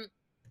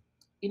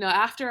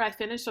after I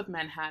finished with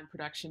Manhattan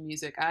Production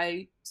Music,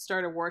 I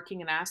started working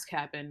in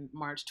ASCAP in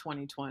March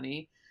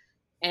 2020.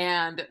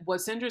 And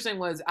what's interesting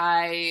was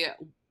I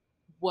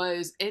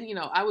was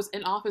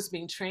in office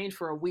being trained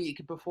for a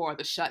week before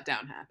the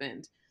shutdown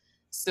happened.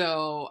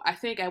 So I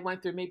think I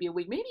went through maybe a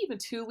week, maybe even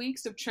 2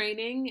 weeks of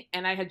training,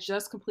 and I had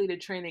just completed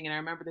training. And I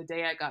remember the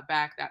day I got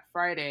back, that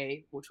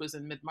Friday, which was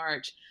in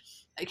mid-March,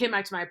 I came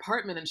back to my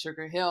apartment in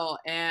Sugar Hill,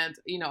 and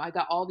I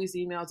got all these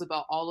emails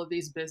about all of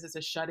these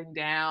businesses shutting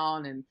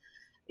down, and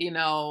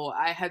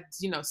I had,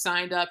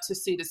 signed up to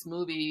see this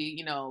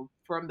movie,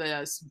 from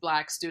the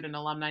Black Student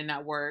Alumni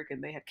Network,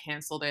 and they had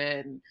canceled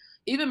it. And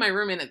even my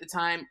roommate at the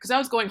time, because I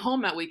was going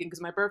home that weekend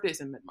because my birthday's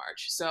in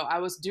mid-March. So I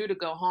was due to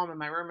go home, and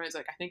my roommate was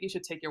like, I think you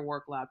should take your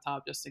work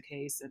laptop just in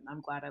case. And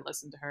I'm glad I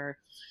listened to her.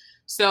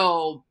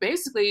 So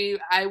basically,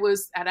 I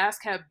was at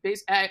ASCAP.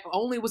 I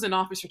only was in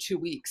office for 2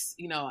 weeks,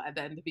 in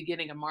the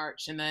beginning of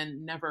March, and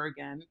then never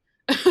again.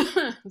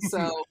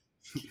 So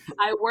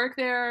I worked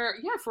there,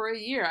 for a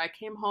year. I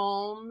came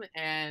home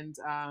and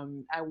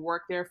I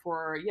worked there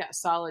for a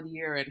solid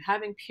year. And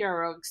having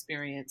PRO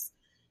experience,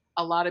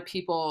 a lot of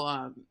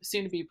people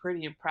seem to be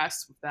pretty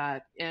impressed with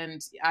that.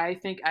 And I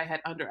think I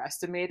had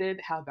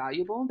underestimated how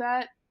valuable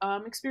that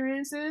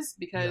experience is,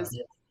 because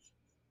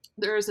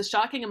there is a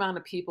shocking amount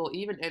of people,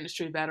 even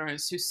industry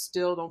veterans, who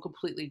still don't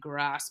completely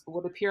grasp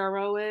what a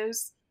PRO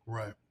is.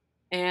 Right.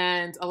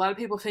 And a lot of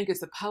people think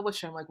it's a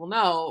publisher. I'm like, well,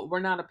 no, we're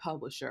not a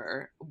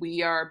publisher.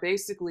 We are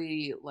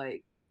basically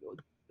like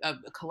a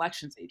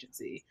collections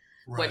agency,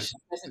 which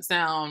doesn't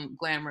sound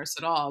glamorous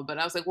at all. But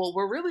I was like, well,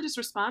 we're really just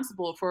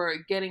responsible for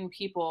getting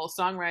people,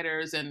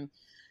 songwriters and,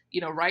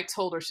 rights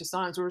holders to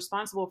songs. We're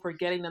responsible for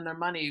getting them their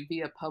money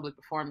via public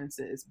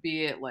performances,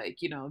 be it like,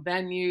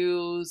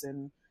 venues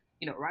and,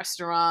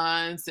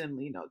 restaurants and,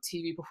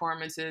 TV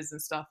performances and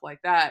stuff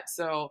like that.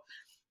 So,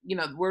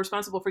 we're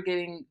responsible for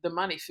getting the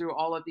money through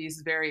all of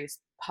these various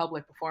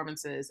public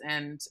performances.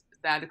 And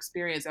that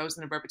experience, I was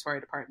in the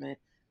repertory department.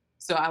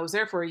 So I was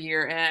there for a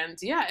year. And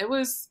it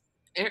was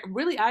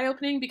really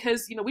eye-opening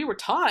because, we were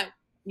taught,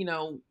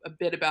 a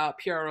bit about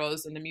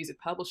PROs in the music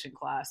publishing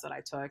class that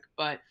I took.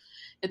 But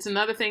it's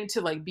another thing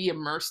to like be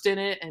immersed in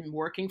it and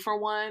working for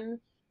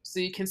one so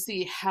you can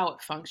see how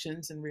it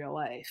functions in real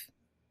life.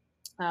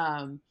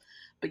 But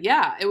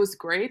it was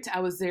great.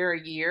 I was there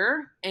a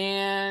year,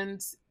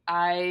 and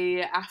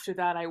after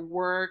that, I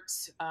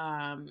worked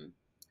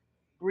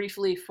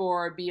briefly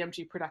for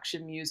BMG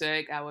Production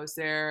Music. I was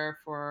there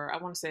for, I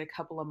want to say, a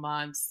couple of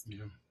months.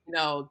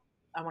 Yeah.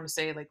 I want to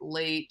say like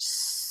late,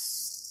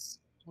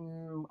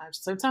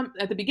 sometime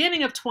at the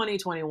beginning of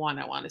 2021,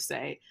 I want to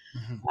say.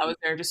 Mm-hmm. I was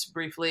there just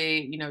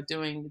briefly,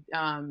 doing,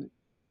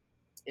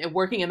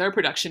 working in their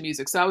production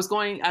music. So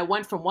I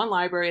went from one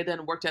library,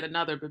 then worked at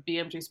another, but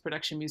BMG's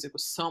production music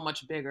was so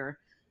much bigger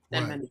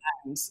than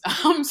Manhattan's.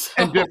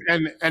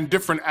 And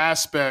different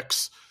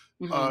aspects.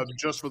 Mm-hmm.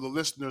 Just for the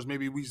listeners,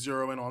 maybe we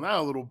zero in on that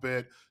a little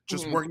bit.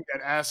 Just mm-hmm. working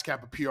at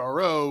ASCAP, a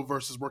PRO,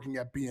 versus working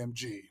at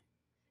BMG.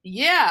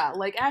 Yeah,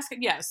 like ASCAP.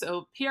 Yeah,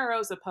 so PRO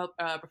is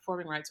a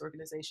performing rights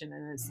organization,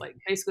 and it's like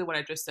basically what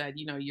I just said.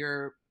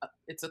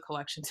 It's a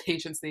collections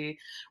agency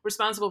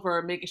responsible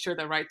for making sure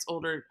that rights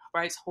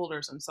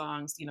holders on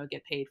songs,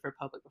 get paid for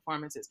public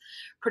performances.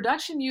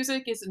 Production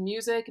music is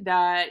music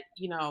that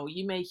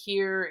you may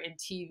hear in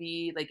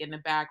TV, like in the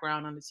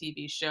background on a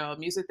TV show.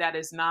 Music that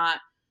is not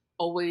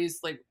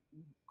always like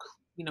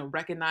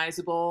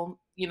recognizable.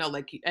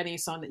 Like any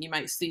song that you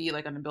might see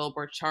like on a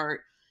Billboard chart.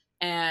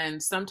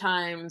 And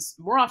sometimes,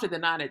 more often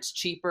than not, it's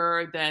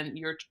cheaper than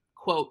your,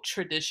 quote,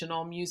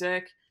 traditional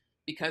music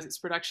because it's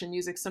production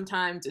music.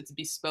 Sometimes it's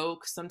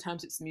bespoke.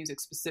 Sometimes it's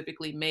music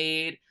specifically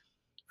made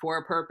for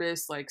a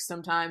purpose. Like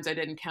sometimes I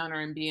did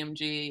encounter in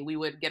BMG, we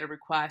would get a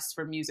request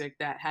for music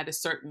that had a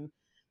certain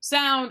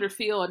sound or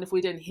feel. And if we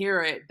didn't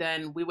hear it,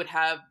 then we would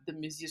have the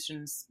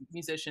musicians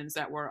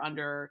that were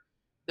under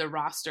the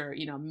roster,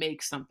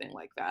 make something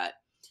like that.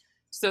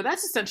 So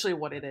that's essentially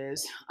what it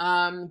is.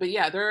 But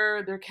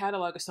their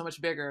catalog is so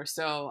much bigger.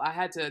 So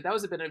that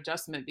was a bit of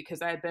adjustment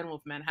because I had been with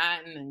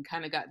Manhattan and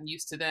kind of gotten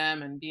used to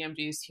them, and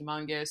BMG is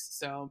humongous.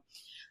 So,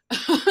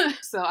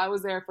 so I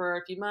was there for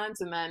a few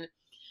months, and then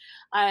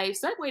I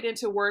segued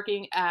into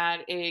working at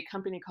a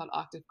company called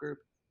Octave Group.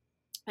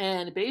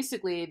 And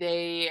basically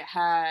they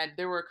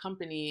were a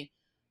company,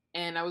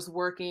 and I was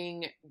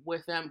working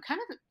with them kind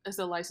of as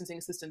a licensing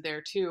assistant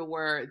there too,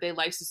 where they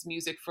license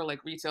music for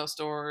like retail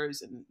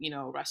stores and,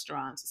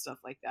 restaurants and stuff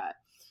like that.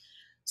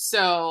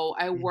 So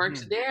I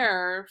worked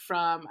there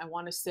from, I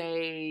want to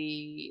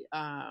say,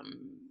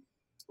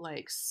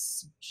 like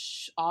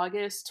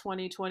August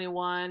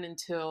 2021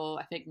 until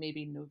I think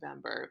maybe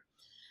November.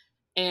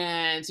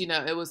 And,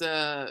 it was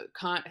I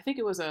think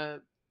it was a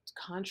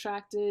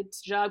contracted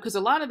job because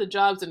a lot of the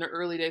jobs in the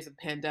early days of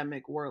the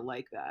pandemic were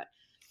like that.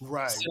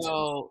 Right.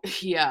 So,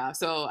 yeah.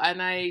 So,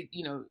 and I,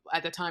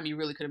 at the time you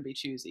really couldn't be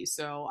choosy.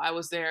 So I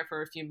was there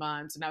for a few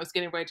months and I was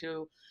getting ready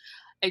to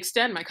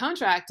extend my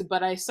contract,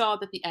 but I saw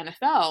that the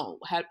NFL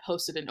had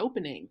posted an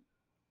opening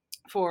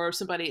for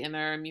somebody in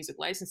their music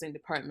licensing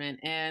department.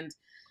 And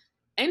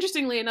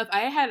interestingly enough,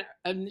 I had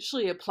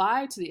initially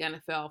applied to the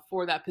NFL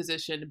for that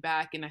position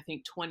back in, I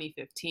think,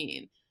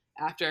 2015,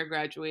 after I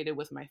graduated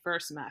with my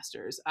first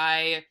master's.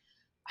 I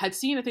had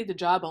seen, I think, the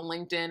job on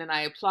LinkedIn and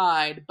I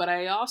applied, but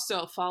I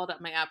also followed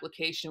up my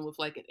application with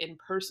like an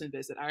in-person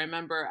visit. I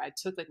remember I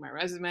took like my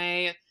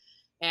resume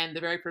and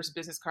the very first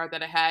business card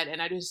that I had,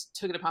 and I just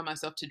took it upon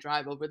myself to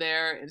drive over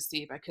there and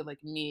see if I could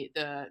like meet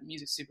the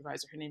music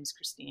supervisor. Her name is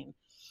Christine.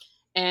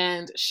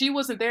 And she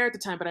wasn't there at the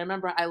time, but I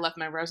remember I left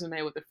my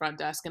resume with the front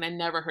desk and I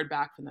never heard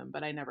back from them,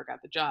 but I never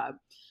got the job.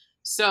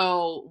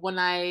 So when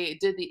I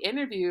did the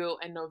interview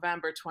in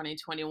November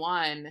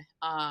 2021,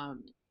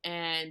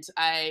 and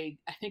I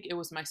think it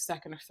was my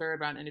second or third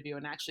round interview,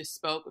 and I actually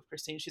spoke with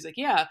Christine. She's like,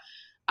 "Yeah,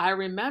 I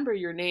remember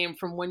your name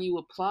from when you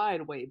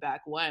applied way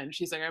back when."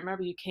 She's like, "I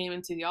remember you came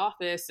into the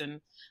office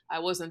and I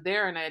wasn't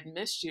there and I had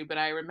missed you, but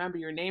I remember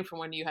your name from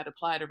when you had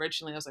applied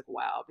originally." I was like,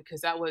 "Wow,"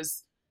 because that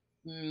was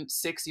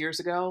 6 years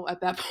ago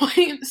at that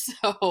point.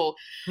 So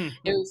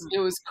it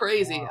was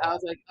crazy. I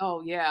was Wow. like,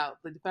 "Oh, yeah,"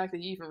 like, the fact that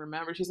you even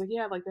remember. She's like,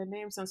 "Yeah, like, that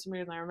name sounds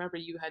familiar, and I remember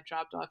you had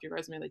dropped off your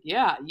resume." Like,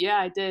 "Yeah, yeah,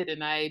 I did,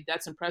 and I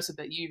that's impressive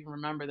that you even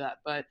remember that."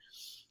 But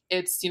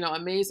it's,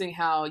 amazing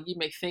how you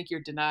may think you're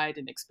denied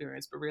an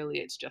experience, but really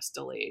it's just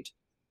delayed.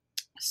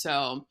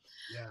 So,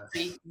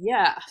 Yes.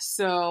 yeah,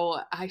 so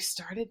I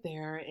started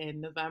there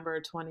in November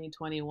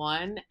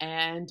 2021,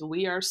 and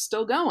we are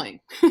still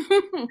going.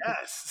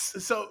 Yes.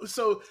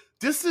 So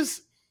this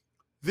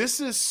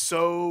is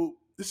so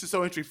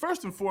interesting.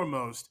 First and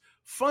foremost,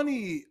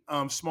 funny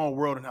small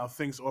world and how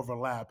things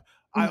overlap.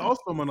 I Mhm.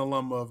 also am an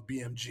alum of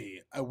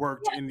BMG. I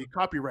worked Yeah, in the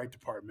copyright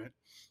department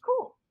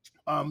cool.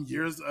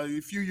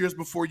 a few years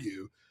before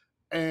you,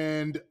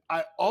 and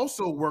I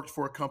also worked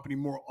for a company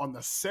more on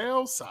the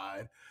sales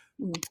side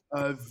Mhm.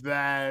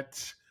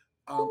 that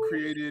Cool.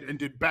 created and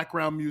did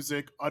background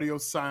music, audio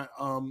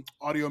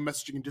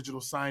messaging, and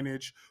digital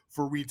signage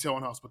for retail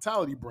and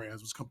hospitality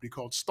brands. It was a company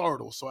called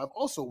Startle. So I've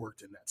also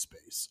worked in that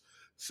space.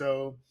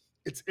 So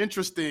it's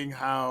interesting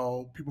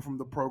how people from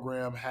the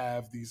program all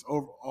have these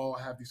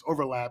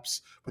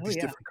overlaps with Oh, these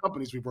yeah. different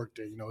companies we've worked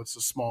in. It's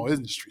a small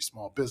industry,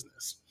 small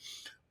business.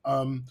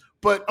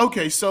 But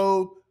okay,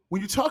 so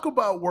when you talk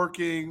about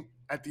working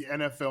at the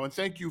NFL, and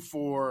thank you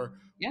for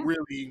Yeah.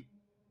 really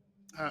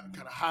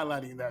kind of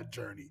highlighting that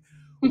journey.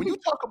 When you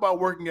talk about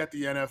working at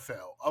the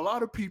NFL, a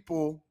lot of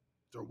people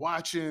they're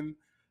watching,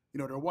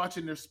 they're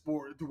watching their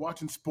sport, they're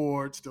watching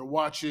sports, they're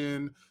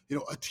watching,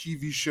 a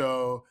TV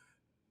show,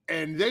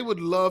 and they would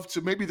love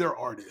to. Maybe they're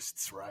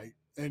artists, right?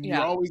 And you're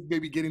Yeah. always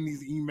maybe getting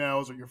these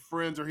emails, or your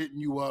friends are hitting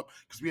you up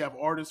because we have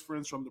artist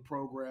friends from the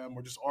program,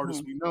 or just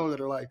artists Mhm. we know that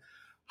are like,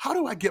 "How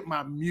do I get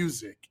my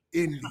music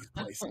in these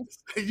places?"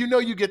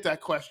 You get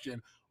that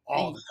question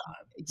all Y the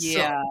time.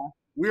 So yeah,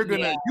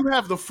 yeah. you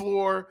have the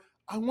floor.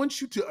 I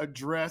want you to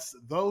address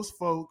those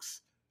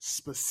folks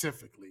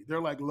specifically.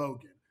 They're like,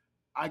 "Logan,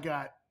 I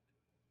got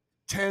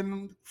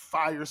 10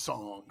 fire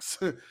songs.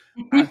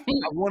 I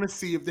want to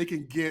see if they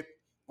can get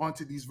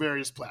onto these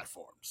various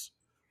platforms.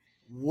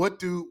 What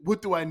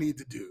do I need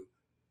to do?"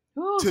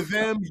 To Oof.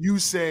 them, you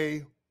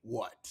say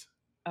what?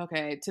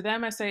 Okay, to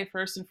them, I say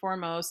first and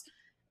foremost,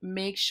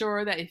 make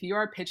sure that if you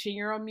are pitching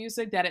your own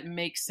music, that it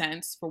makes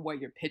sense for what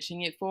you're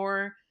pitching it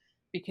for.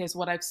 Because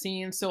what I've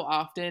seen so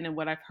often and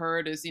what I've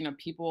heard is,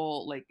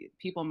 people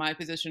in my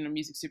position or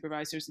music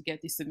supervisors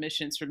get these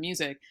submissions for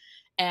music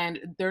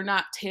and they're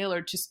not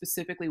tailored to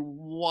specifically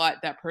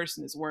what that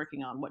person is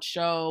working on, what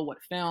show,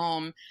 what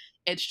film.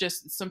 It's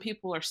just some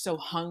people are so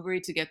hungry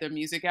to get their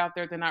music out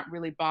there, they're not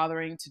really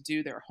bothering to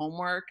do their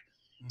homework.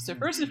 So Mhm.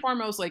 first and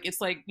foremost, like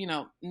it's like,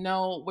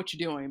 know what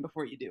you're doing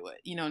before you do it.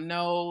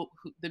 Know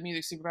who, the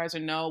music supervisor,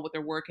 know what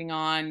they're working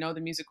on, know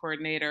the music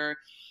coordinator.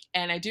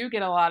 And I do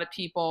get a lot of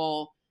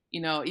people,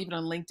 even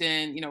on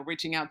LinkedIn,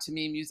 reaching out to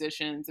me,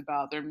 musicians,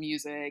 about their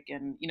music.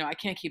 And, I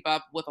can't keep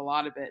up with a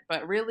lot of it,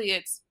 but really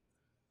it's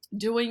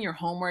doing your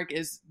homework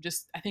is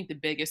just, I think, the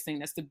biggest thing.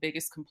 That's the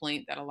biggest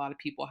complaint that a lot of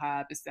people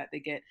have, is that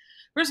they get,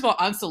 first of all,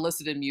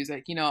 unsolicited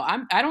music.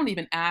 I don't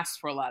even ask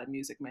for a lot of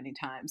music many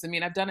times. I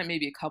mean, I've done it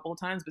maybe a couple of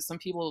times, but some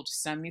people will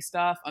just send me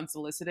stuff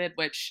unsolicited,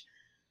 which,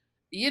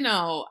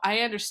 I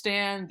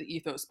understand the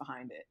ethos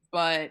behind it,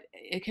 but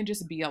it can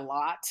just be a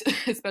lot,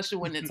 especially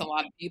when it's a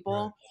lot of Right.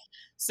 people.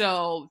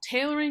 So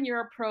tailoring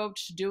your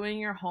approach, doing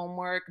your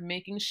homework,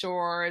 making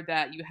sure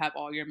that you have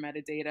all your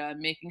metadata,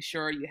 making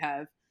sure you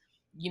have,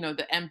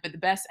 the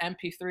best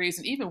MP3s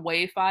and even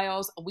WAV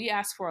files. We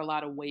ask for a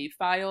lot of WAV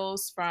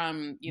files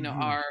from, Mhm.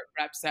 our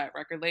reps at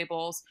record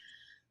labels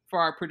for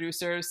our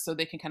producers so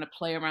they can kind of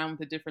play around with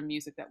the different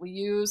music that we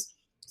use.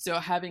 So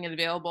having it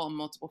available in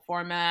multiple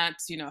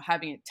formats,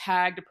 having it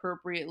tagged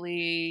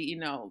appropriately,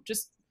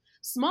 just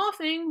small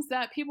things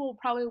that people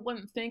probably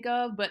wouldn't think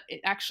of, but it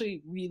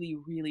actually really,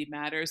 really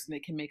matters, and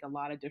it can make a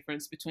lot of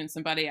difference between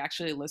somebody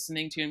actually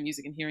listening to your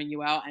music and hearing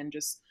you out and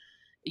just,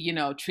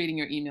 treating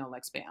your email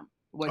like spam,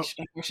 Oh, which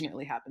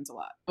unfortunately happens a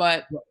lot.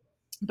 But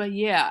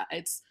yeah,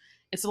 it's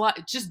a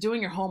lot, just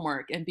doing your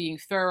homework and being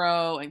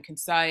thorough and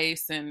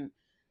concise, and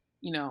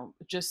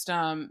just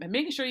and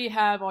making sure you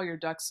have all your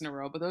ducks in a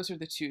row. But those are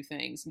the two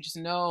things. And just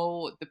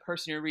know the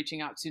person you're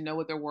reaching out to, know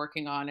what they're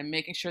working on, and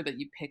making sure that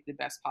you pick the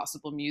best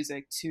possible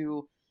music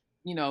to,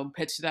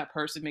 pitch to that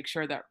person. Make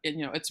sure that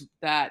it's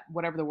that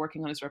whatever they're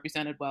working on is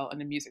represented well in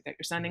the music that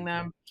you're sending right.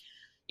 them.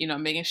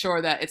 Making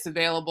sure that it's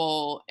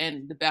available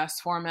in the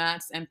best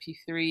formats,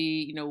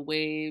 MP3,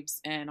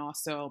 waves, and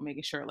also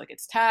making sure like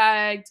it's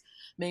tagged,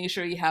 making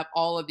sure you have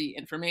all of the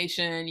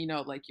information,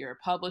 like your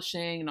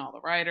publishing and all the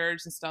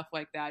writers and stuff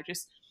like that.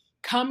 Just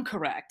come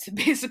correct,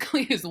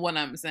 basically, is what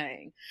I'm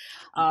saying.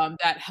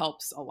 That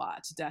helps a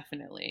lot,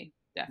 definitely,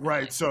 Right.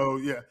 definitely. So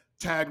yeah,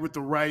 tag with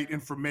the right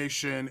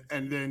information,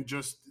 and then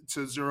just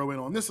to zero in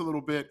on this a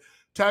little bit,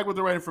 tag with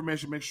the right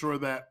information. Make sure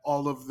that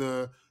all of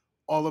the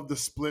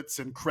splits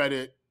and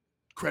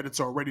credits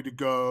are ready to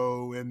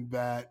go, and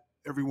that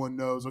everyone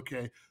knows.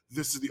 Okay,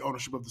 this is the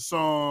ownership of the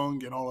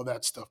song and all of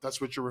that stuff.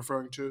 That's what you're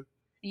referring to.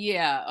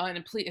 Yeah,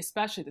 and please,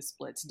 especially the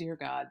splits, dear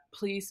God,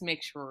 please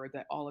make sure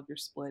that all of your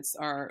splits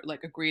are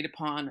like agreed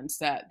upon and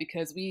set,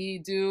 because we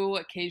do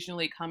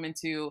occasionally come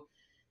into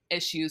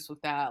issues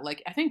with that.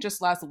 Like, I think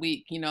just last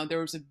week,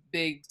 there was a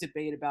big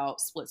debate about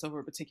splits over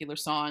a particular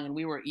song, and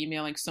we were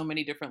emailing so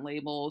many different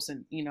labels,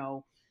 and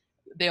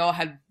they all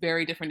had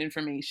very different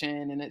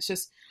information, and it's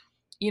just,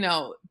 you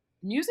know,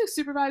 music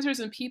supervisors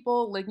and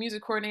people like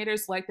music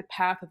coordinators like the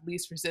path of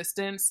least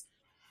resistance.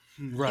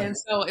 Right. And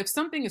so if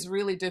something is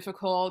really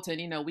difficult,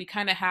 and we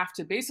kind of have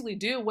to basically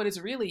do what is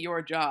really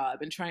your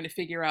job and trying to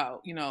figure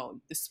out,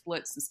 the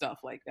splits and stuff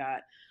like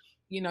that,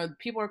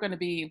 people are going to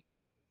be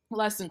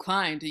less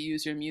inclined to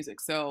use your music.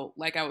 So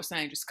like I was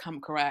saying, just come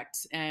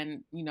correct,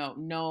 and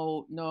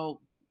no,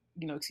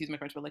 excuse my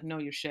French, but like know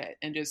your shit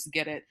and just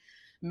get it,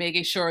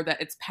 making sure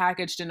that it's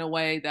packaged in a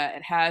way that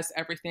it has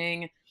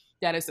everything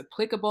that is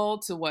applicable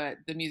to what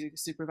the music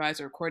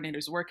supervisor or coordinator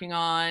is working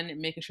on,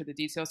 and making sure the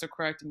details are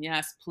correct. And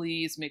yes,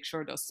 please make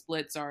sure those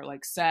splits are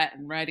like set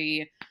and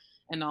ready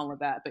and all of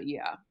that. But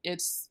yeah,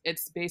 it's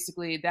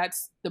basically,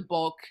 that's the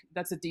bulk,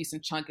 that's a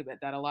decent chunk of it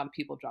that a lot of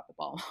people drop the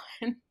ball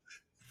on.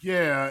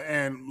 Yeah,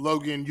 and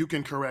Logan, you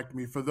can correct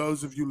me. For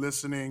those of you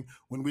listening,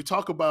 when we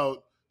talk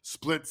about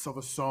splits of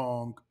a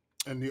song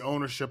and the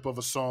ownership of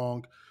a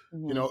song,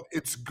 Mhm.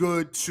 it's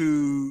good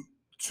to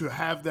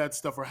have that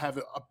stuff, or have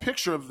a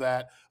picture of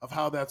that, of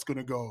how that's going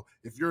to go.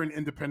 If you're an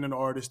independent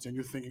artist and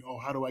you're thinking, "Oh,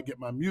 how do I get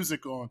my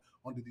music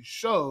onto these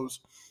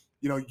shows?"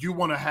 You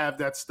want to have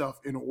that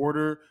stuff in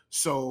order,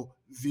 so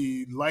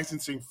the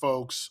licensing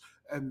folks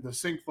and the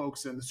sync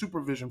folks and the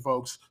supervision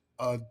folks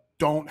uh,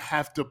 don't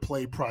have to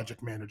play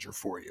project manager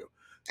for you.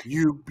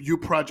 You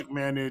project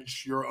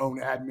manage your own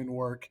admin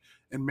work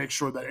and make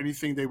sure that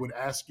anything they would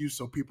ask you,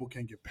 so people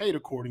can get paid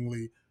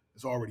accordingly,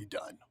 is already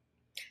done.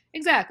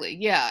 Exactly.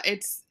 Yeah.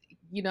 It's,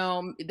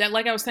 that,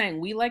 like I was saying,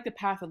 we like the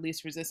path of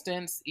least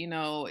resistance.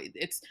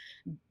 It's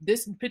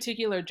this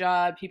particular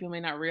job, people may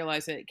not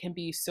realize it can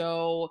be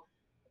so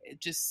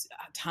just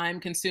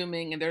time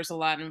consuming, and there's a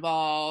lot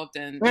involved.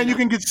 And, And you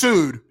can get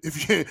sued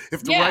if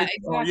the yeah, right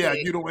yeah,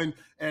 exactly. you don't,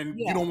 and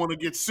you Yeah. don't want to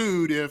get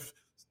sued if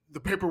the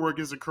paperwork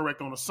isn't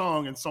correct on a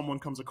song and someone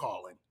comes a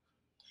calling.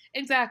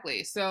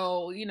 Exactly.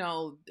 So,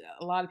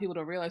 a lot of people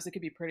don't realize it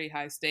could be pretty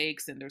high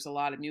stakes, and there's a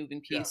lot of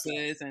moving Yes.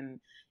 pieces, and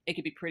it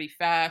could be pretty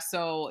fast.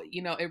 So,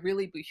 it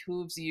really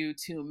behooves you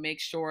to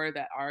make sure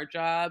that our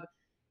job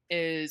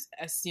is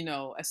as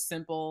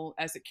simple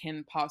as it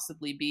can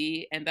possibly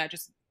be. And that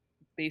just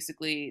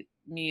basically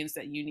means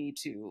that you need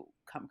to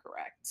come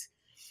correct.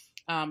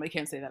 I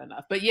can't say that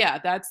enough. But yeah,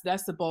 that's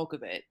the bulk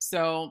of it.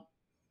 So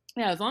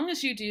yeah, as long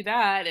as you do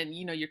that, and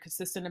you're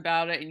consistent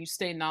about it, and you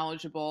stay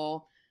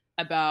knowledgeable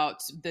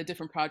about the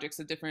different projects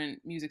that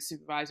different music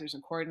supervisors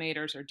and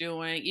coordinators are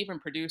doing, even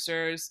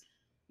producers,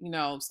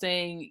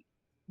 staying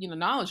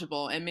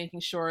knowledgeable and making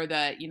sure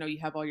that you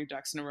have all your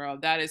ducks in a row,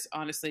 that is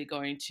honestly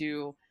going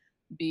to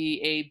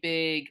be a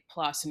big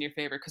plus in your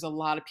favor, because a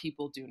lot of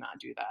people do not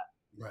do that.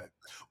 Right.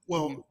 Mhm.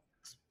 Well,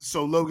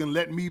 so Logan,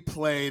 let me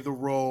play the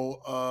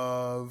role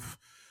of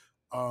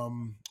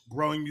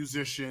growing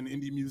musician,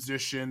 indie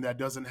musician that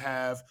doesn't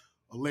have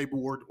a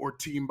label or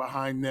team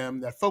behind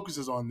them that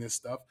focuses on this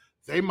stuff.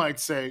 They might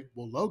say,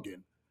 "Well,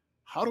 Logan,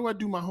 how do I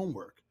do my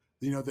homework?"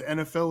 The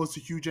NFL is a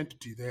huge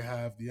entity. They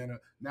have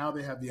now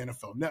they have the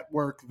NFL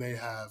Network. They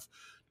have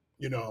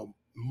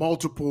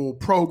multiple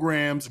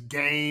programs,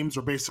 games,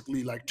 or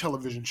basically like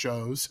television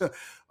shows. So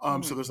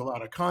Mhm. there's a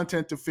lot of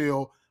content to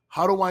fill.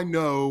 How do I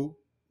know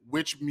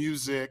which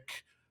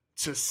music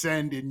to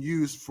send and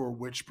use for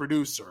which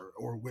producer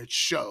or which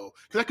show?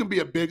 Because that can be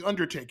a big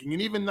undertaking,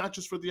 and even not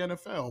just for the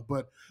NFL,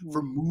 but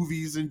for Mhm.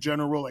 movies in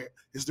general. Like,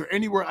 is there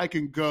anywhere I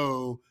can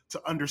go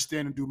to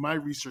understand and do my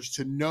research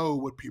to know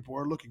what people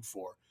are looking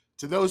for?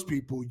 To those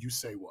people, you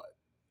say what?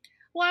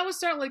 Well, I would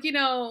start like, I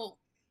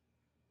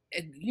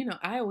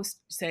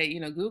always say,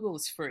 Google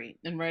is free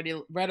and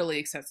readily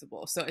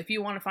accessible. So if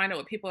you want to find out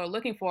what people are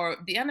looking for,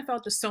 the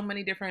NFL does so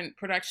many different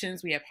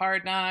productions. We have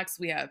Hard Knocks,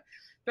 we have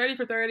 30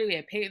 for 30, we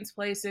have Peyton's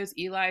Places,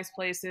 Eli's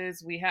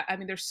Places. I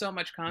mean, there's so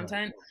much Right.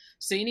 content.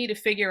 So you need to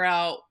figure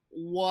out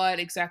what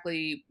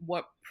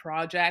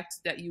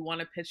project that you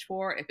want to pitch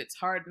for. If it's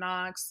Hard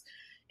Knocks,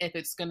 if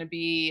it's going to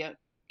be,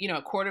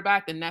 a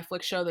quarterback, the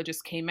Netflix show that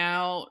just came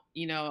out,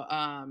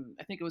 I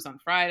think it was on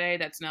Friday.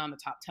 That's now in the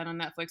top 10 on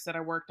Netflix that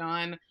I worked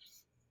on.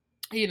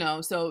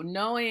 So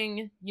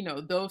knowing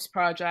those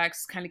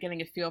projects, kind of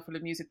getting a feel for the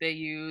music they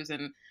use,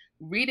 and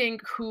reading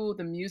who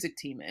the music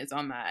team is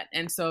on that,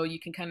 and so you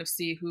can kind of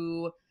see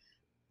who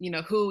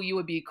you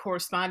would be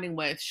corresponding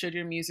with should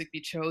your music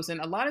be chosen.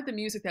 A lot of the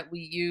music that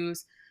we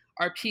use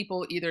are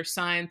people either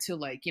signed to,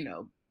 like,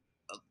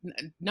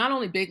 not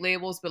only big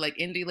labels, but like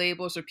indie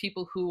labels or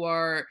people who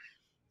are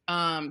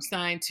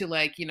signed to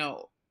like,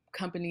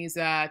 companies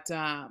that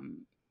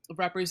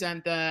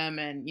represent them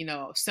and,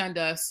 send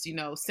us,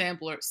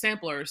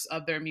 samplers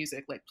of their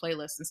music, like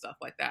playlists and stuff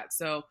like that.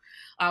 So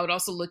I would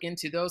also look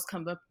into those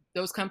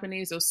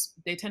companies.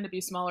 They tend to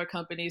be smaller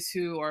companies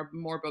who are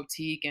more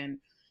boutique, and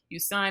you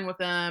sign with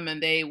them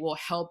and they will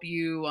help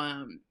you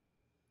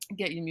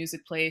get your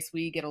music placed.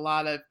 We get a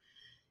lot of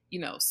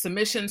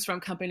submissions from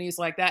companies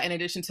like that, in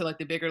addition to like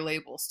the bigger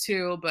labels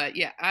too. But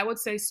yeah, I would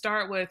say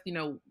start with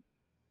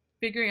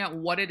figuring out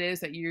what it is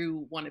that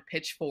you want to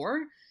pitch for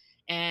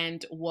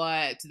and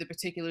what the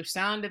particular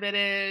sound of it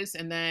is,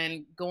 and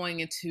then going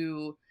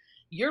into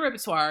your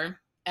repertoire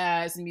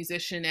as a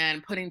musician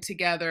and putting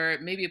together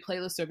maybe a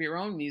playlist of your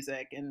own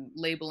music and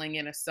labeling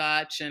it as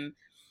such. And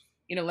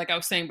like I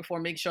was saying before,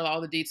 make sure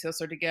all the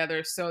details are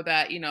together so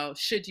that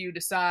should you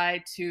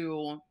decide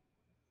to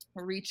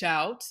reach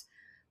out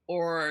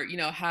or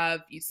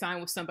have you sign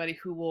with somebody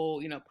who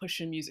will push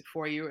your music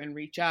for you and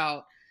reach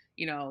out,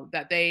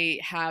 that they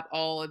have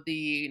all of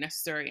the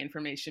necessary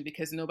information,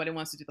 because nobody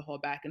wants to do the whole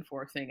back and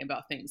forth thing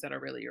about things that are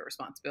really your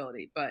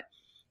responsibility. But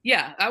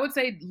yeah, I would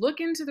say look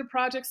into the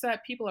projects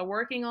that people are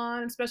working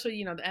on,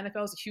 especially the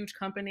NFL is a huge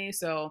company,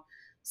 so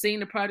seeing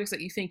the projects that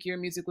you think your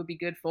music would be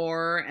good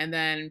for, and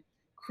then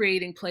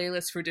creating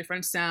playlists for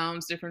different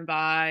sounds, different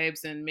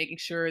vibes, and making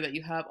sure that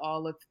you have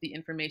all of the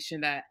information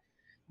that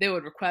they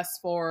would request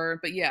for.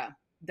 But yeah,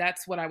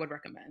 that's what I would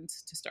recommend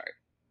to start.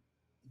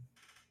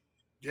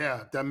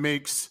 Yeah,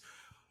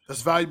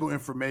 that's valuable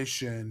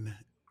information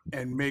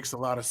and makes a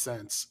lot of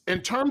sense.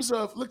 In terms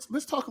of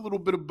let's talk a little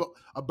bit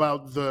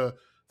about the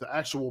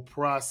actual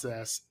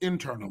process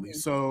internally. Mhm.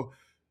 So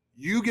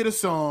you get a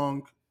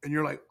song and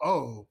you're like,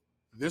 "Oh,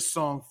 this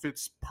song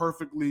fits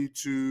perfectly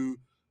to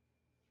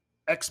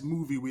X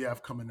movie we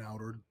have coming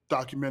out, or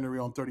documentary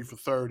on 30 for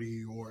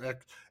 30, or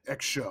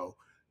X show."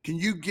 Can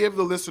you give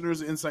the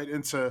listeners insight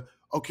into,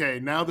 okay,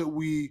 now that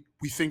we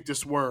think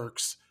this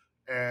works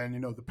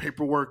and the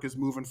paperwork is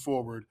moving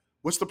forward,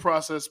 what's the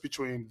process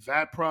between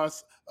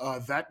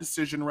that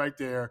decision right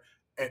there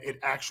and it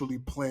actually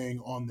playing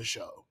on the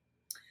show?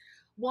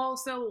 Well,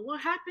 so what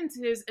happens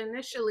is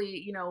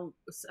initially,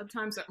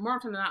 sometimes more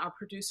often than not, our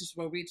producers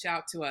will reach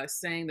out to us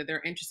saying that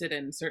they're interested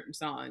in certain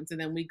songs. And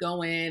then we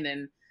go in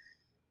and,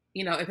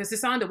 if it's a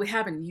song that we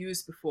haven't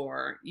used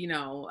before,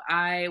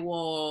 I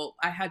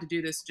had to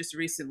do this just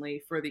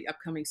recently for the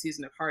upcoming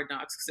season of Hard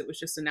Knocks because it was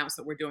just announced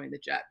that we're doing the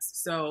Jets.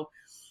 So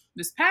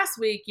this past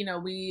week,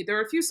 there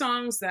were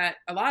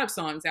a lot of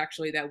songs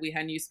actually that we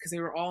hadn't used because they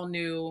were all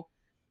new.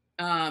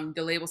 The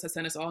labels have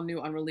sent us all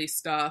new unreleased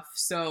stuff.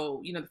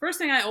 So, the first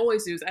thing I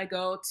always do is I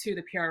go to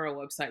the PRO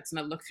websites and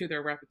I look through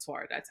their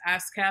repertoire. That's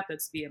ASCAP,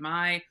 that's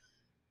BMI,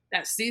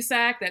 that's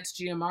CSAC, that's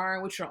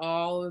GMR, which are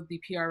all of the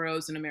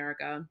PROs in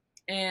America.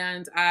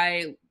 And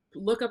I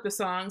look up the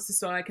songs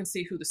so I can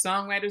see who the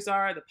songwriters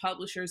are, the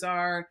publishers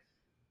are,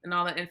 and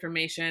all that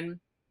information.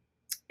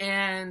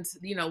 And,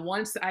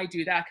 once I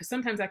do that, because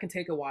sometimes that can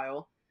take a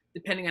while,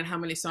 depending on how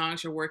many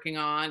songs you're working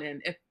on.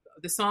 And if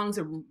the songs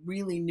are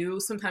really new,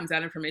 sometimes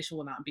that information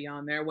will not be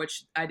on there,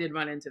 which I did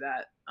run into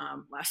that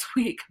last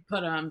week.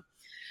 But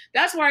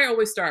that's where I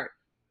always start.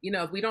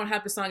 If we don't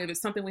have the song, if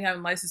it's something we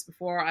haven't licensed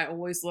before, I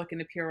always look in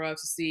the PRO to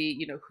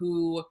see,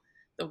 who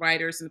the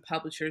writers and the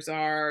publishers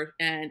are.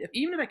 And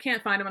even if I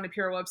can't find them on the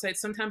PRO website,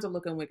 sometimes I'll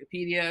look on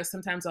Wikipedia.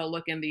 Sometimes I'll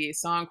look in the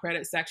song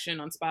credit section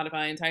on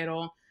Spotify and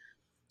Tidal.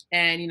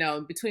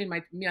 And between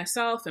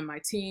myself and my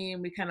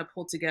team, we kind of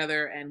pull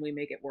together and we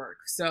make it work.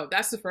 So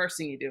that's the first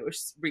thing you do,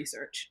 is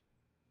research.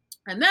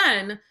 And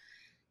then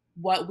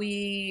what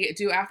we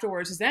do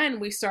afterwards is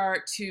then we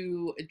start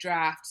to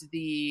draft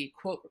the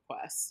quote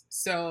requests.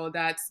 So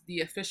that's the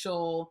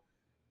official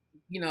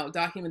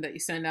document that you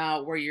send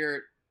out where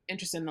you're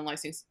interested in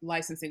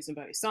licensing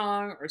somebody's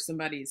song or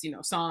somebody's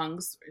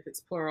songs, if it's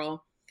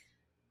plural.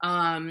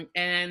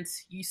 And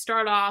you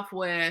start off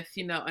with,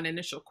 an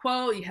initial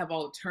quote. You have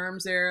all the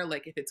terms there,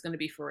 like if it's going to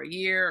be for a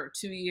year or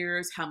 2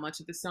 years, how much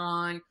of the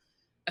song,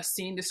 a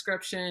scene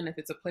description, if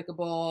it's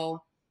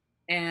applicable,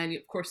 and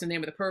of course the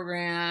name of the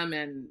program,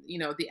 and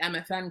the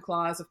MFN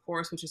clause, of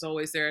course, which is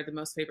always there, the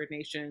most favored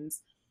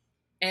nations.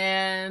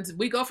 And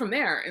we go from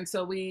there. And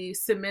so we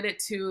submit it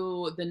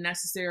to the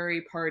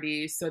necessary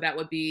parties. So that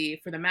would be,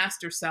 for the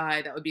master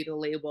side, that would be the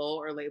label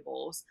or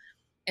labels.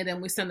 And then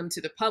we send them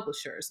to the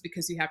publishers,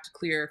 because you have to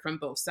clear from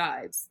both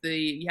sides.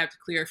 You have to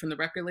clear from the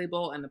record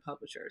label and the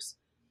publishers.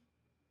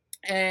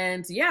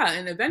 And yeah,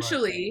 and Right.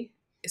 eventually,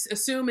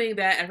 assuming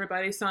that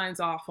everybody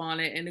signs off on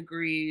it and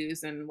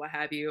agrees and what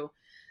have you,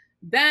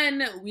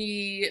 then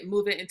we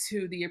move it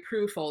into the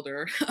approved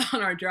folder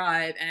on our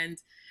drive. And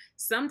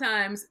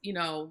sometimes,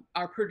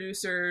 our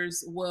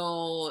producers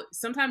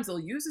sometimes they'll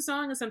use the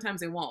song and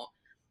sometimes they won't.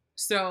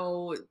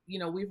 So,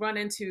 we run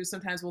into,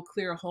 sometimes we'll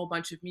clear a whole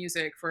bunch of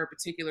music for a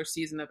particular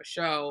season of a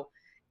show,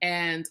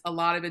 and a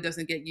lot of it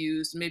doesn't get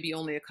used. Maybe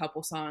only a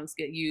couple songs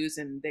get used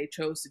and they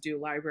chose to do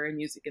library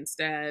music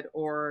instead.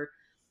 Or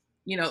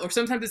or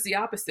sometimes it's the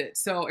opposite.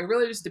 So it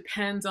really just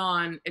depends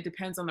on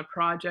the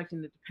project,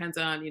 and it depends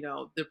on,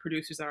 the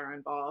producers that are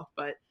involved.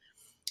 But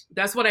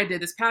that's what I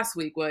did this past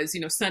week was,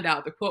 send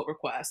out the quote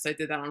request. I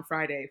did that on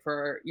Friday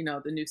for,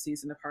 the new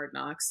season of Hard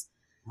Knocks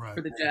Right.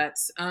 for the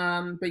Jets.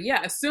 But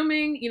yeah,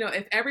 assuming,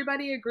 if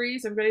everybody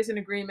agrees, everybody's in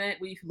agreement,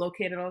 we've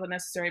located all the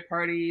necessary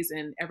parties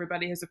and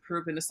everybody has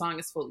approved and the song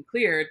is fully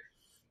cleared.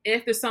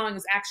 If the song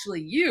is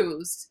actually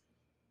used,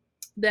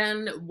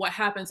 then what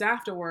happens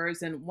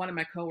afterwards, and one of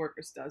my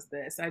coworkers does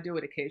this, I do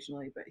it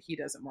occasionally, but he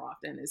does it more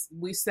often, is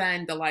we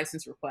send the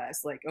license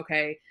request. Like,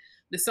 okay,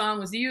 the song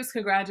was used,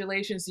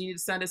 congratulations, you need to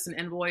send us an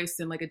invoice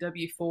and like a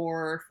W-4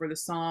 for the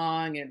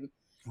song and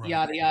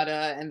yada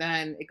yada, and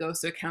then it goes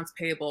to accounts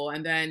payable,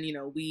 and then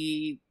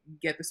we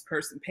get this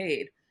person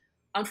paid.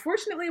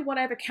 Unfortunately, what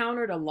I've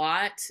encountered a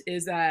lot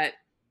is that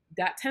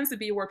tends to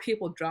be where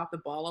people drop the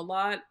ball a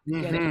lot,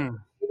 getting,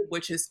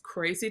 which is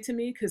crazy to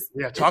me because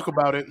Yeah, talk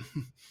about it.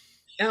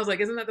 and I was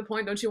like, isn't that the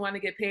point? Don't you want to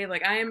get paid?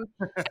 Like I'm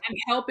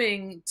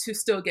helping to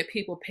still get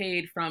people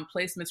paid from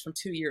placements from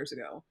 2 years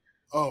ago.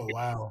 Oh,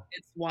 wow.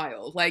 It's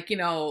wild. Like,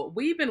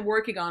 we've been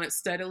working on it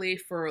steadily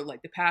for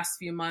like the past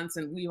few months,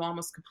 and we've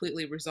almost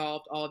completely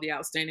resolved all of the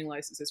outstanding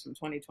licenses from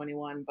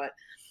 2021. But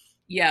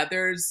yeah,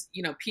 there's,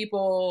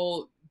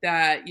 people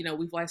that,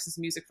 we've licensed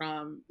music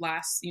from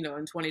last, in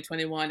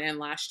 2021 and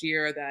last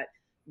year that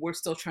we're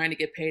still trying to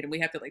get paid, and we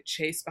have to like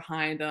chase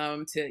behind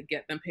them to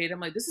get them paid. I'm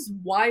like, this is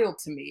wild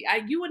to me.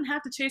 You wouldn't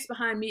have to chase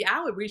behind me.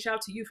 I would reach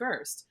out to you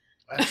first.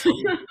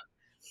 Absolutely.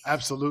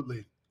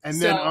 Absolutely. And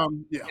So,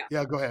 then, yeah.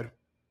 yeah, go ahead.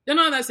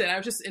 No, that's it.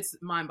 It's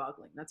mind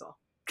boggling. That's all.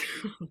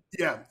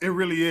 Yeah, it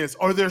really is.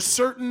 Are there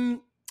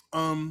certain,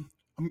 I'm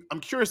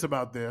curious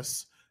about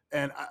this,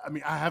 and I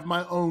mean, I have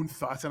my own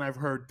thoughts and I've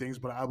heard things,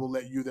 but I will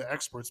let you, the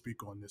expert,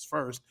 speak on this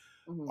first.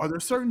 Mm-hmm. Are there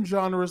certain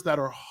genres that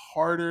are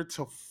harder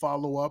to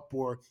follow up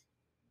or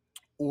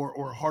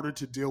harder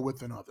to deal with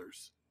than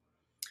others?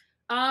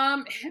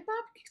 Hip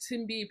hop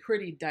can be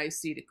pretty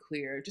dicey to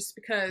clear just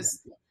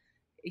because, Because of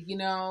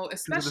the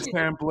especially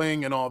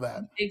sampling and all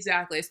that.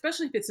 exactly,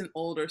 especially if it's an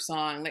older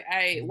song. Like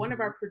one of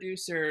our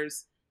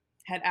producers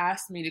had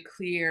asked me to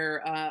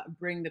clear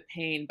Bring the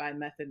Pain by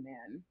Method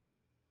Man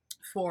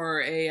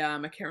for a I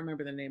can't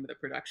remember the name of the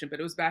production, but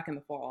it was back in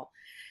the fall.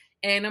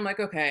 And I'm like,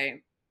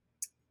 okay,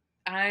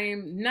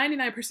 I'm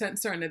 99%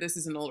 certain that this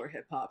is an older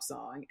hip hop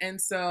song.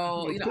 And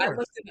so, Of I course.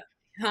 looked it up.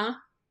 Huh?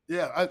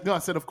 Yeah, I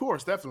said, of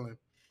course, definitely.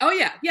 Oh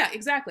yeah,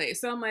 exactly.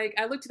 So I'm like,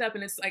 I looked it up,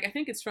 and it's like I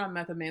think it's from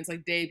Method Man's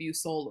like debut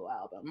solo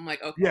album. I'm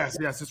like, okay, Yes,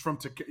 it's from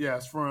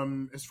it's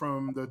from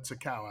the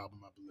Takao album,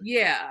 I believe.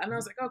 yeah, and I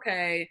was like,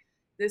 okay,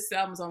 this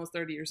album's almost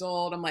 30 years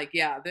old. I'm like,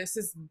 yeah, this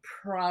is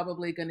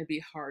probably going to be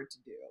hard to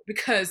do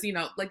because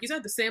like you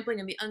said, the sampling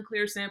and the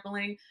unclear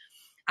sampling.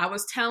 I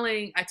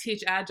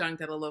teach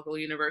adjunct at a local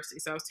university,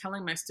 so I was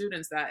telling my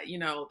students that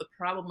the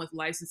problem with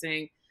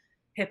licensing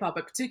hip hop,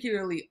 but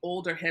particularly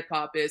older hip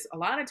hop, is a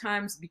lot of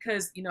times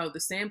because the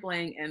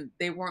sampling and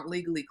they weren't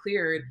legally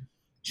cleared.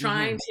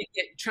 Trying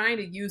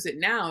to use it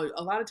now,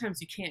 a lot of times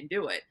you can't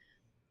do it.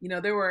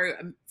 There were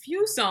a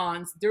few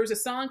songs. There was a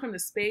song from the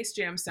Space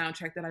Jam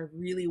soundtrack that I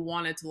really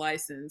wanted to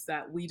license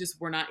that we just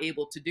were not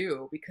able to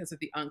do because of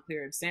the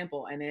uncleared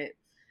sample, and it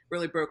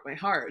really broke my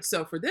heart.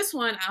 So for this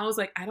one, I was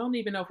like, I don't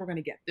even know if we're going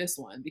to get this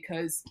one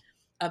because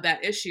of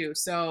that issue.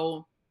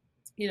 So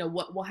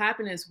what will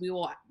happen is we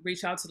will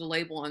reach out to the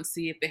label and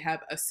see if they have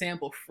a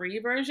sample free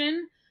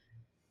version,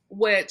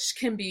 which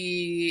can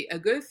be a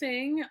good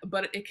thing,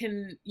 but it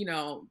can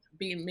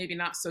be maybe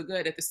not so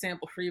good if the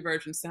sample free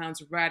version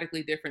sounds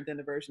radically different than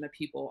the version that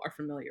people are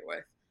familiar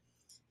with.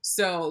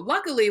 So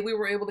luckily we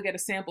were able to get a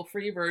sample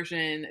free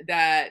version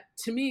that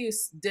to me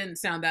didn't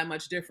sound that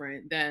much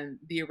different than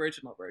the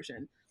original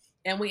version,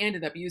 and we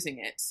ended up using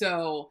it.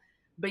 So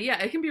but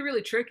yeah, it can be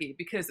really tricky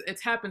because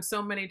it's happened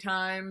so many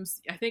times.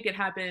 I think it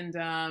happened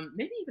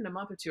maybe even a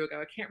month or two ago.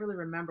 I can't really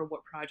remember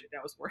what project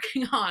I was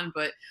working on,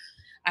 but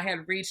I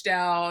had reached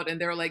out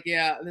and they were like,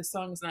 yeah, this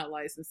song's not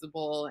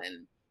licensable.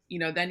 And,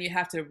 then you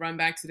have to run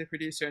back to the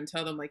producer and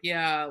tell them like,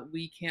 yeah,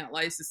 we can't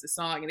license the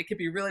song. And it could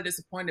be really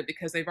disappointed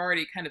because they've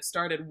already kind of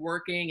started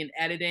working and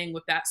editing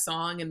with that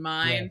song in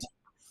mind. Yeah.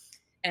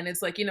 And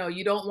it's like, you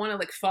don't want to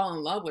like fall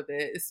in love with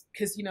it. It's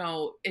because,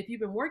 if you've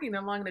been working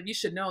there long enough, you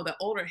should know that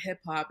older hip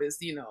hop is,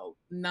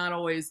 not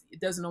always, it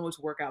doesn't always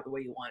work out the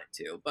way you want it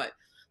to. But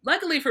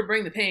luckily for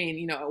Bring the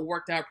Pain, it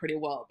worked out pretty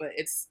well. But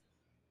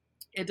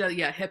it does,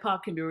 yeah, hip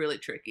hop can be really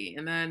tricky.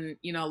 And then,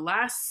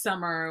 last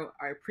summer,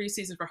 our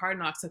preseason for Hard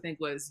Knocks, I think,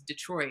 was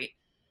Detroit.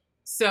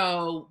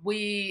 So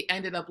we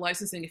ended up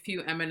licensing a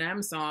few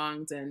Eminem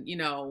songs. And,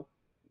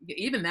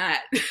 even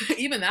that,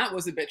 even that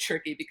was a bit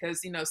tricky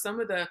because, some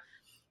of the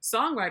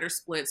songwriter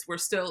splits were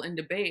still in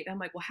debate. I'm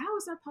like, well, how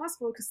is that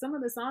possible? Because some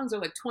of the songs are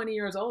like 20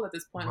 years old at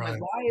this point. Right. I'm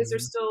like, why is there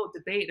still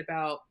debate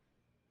about,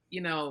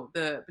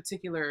 the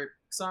particular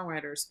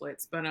songwriter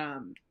splits? But yeah,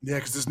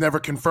 because it's never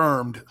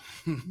confirmed.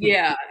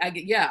 yeah.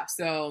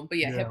 So, but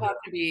yeah, hip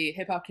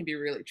hop can be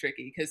really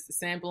tricky because the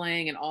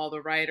sampling and all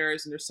the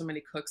writers, and there's so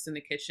many cooks in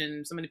the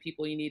kitchen, so many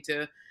people you need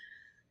to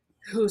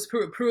whose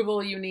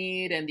approval you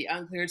need and the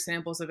uncleared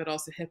samples of it.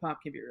 Also, hip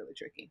hop can be really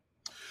tricky.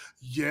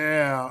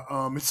 Yeah,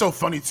 it's so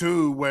funny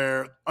too,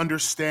 where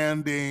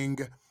understanding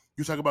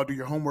you talk about do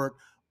your homework,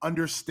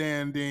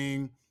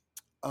 understanding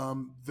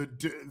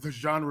the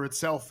genre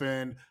itself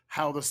and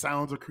how the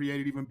sounds are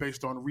created, even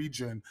based on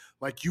region.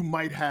 Like you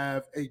might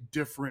have a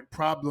different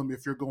problem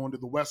if you're going to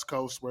the West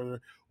Coast,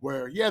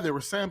 where yeah they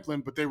were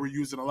sampling, but they were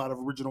using a lot of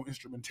original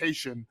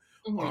instrumentation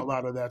on a Mm-hmm.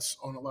 lot of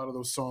on a lot of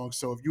those songs.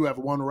 So if you have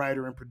one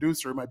writer and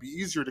producer, it might be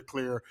easier to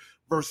clear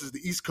versus the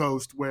East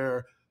Coast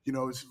where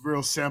it's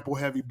real sample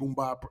heavy, boom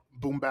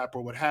bap,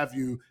 or what have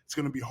you. It's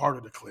going to be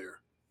harder to clear.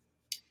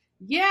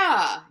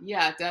 Yeah,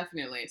 yeah,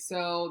 definitely.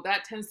 So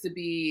that tends to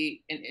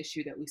be an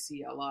issue that we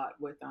see a lot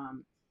with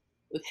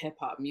hip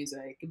hop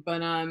music.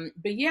 But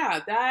yeah,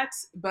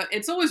 but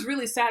it's always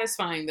really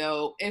satisfying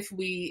though if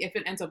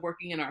it ends up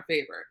working in our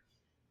favor.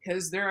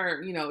 Because there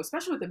are,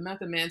 especially with the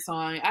Method Man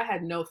song, I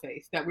had no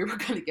faith that we were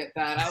going to get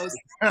that. I was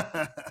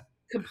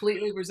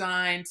completely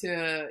resigned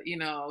to,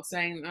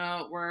 saying,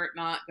 no, we're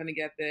not going to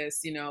get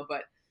this,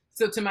 but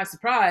so to my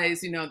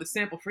surprise, the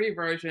sample free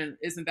version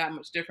isn't that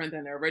much different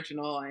than the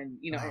original. And,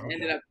 Oh,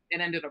 okay.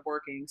 it ended up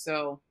working.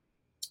 So,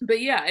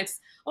 but yeah, it's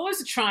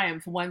always a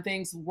triumph when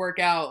things work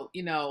out,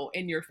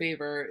 in your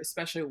favor,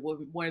 especially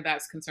when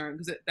that's concerned,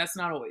 because that's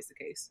not always the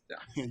case. So.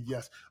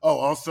 Yes. Oh,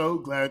 also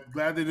glad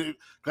that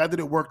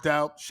it worked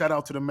out. Shout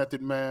out to the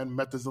Method Man.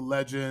 Method's a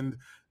legend,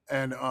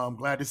 and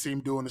glad to see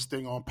him doing this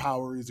thing on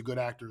Power. He's a good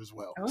actor as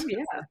well. Oh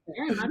yeah,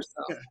 very much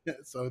so.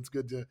 So it's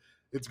good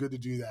to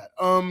do that.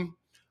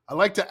 I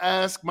like to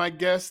ask my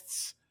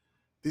guests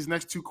these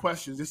next two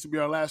questions. This will be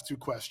our last two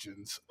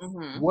questions.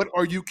 Hmm. What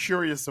are you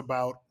curious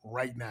about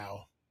right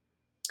now?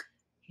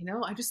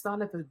 I just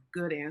thought of a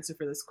good answer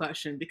for this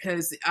question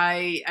because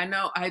I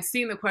know I had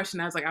seen the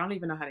question. I was like, I don't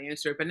even know how to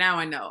answer it, but now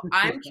I know.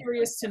 I'm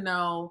curious to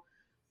know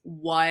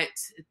what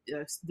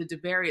the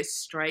various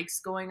strikes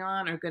going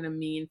on are going to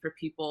mean for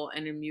people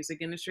in the music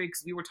industry.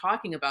 Because we were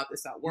talking about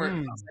this at work. I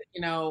was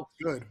Mm, like,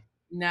 that's good.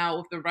 now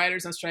with the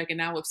writers on strike and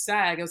now with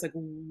SAG, I was like,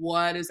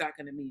 what is that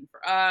going to mean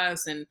for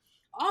us? And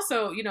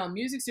also,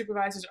 music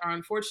supervisors are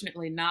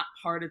unfortunately not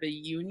part of a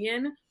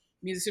union.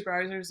 Music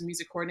supervisors and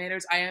music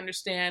coordinators. I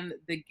understand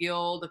the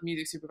Guild of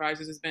Music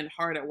Supervisors has been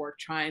hard at work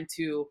trying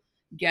to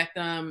get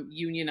them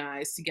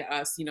unionized to get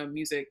us,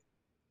 music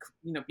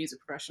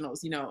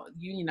professionals,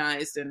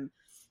 unionized. And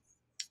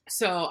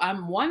so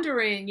I'm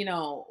wondering,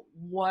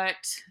 what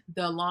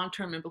the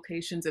long-term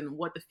implications and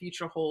what the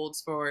future holds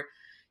for,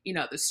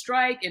 the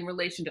strike in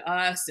relation to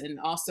us and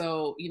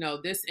also,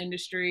 this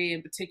industry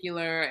in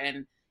particular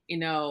and,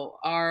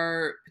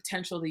 our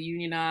potential to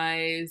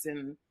unionize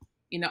and,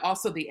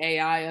 also the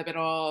AI of it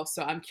all.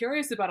 So I'm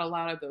curious about a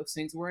lot of those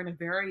things. We're in a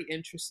very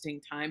interesting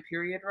time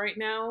period right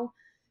now.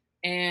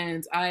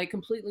 And I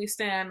completely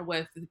stand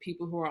with the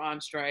people who are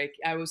on strike.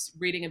 I was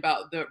reading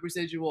about the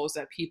residuals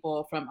that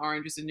people from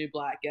Orange is the New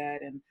Black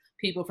get and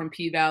people from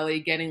P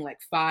Valley getting like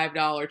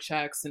 $5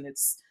 checks, and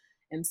it's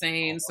Oh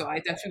insane. So I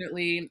wow.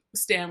 definitely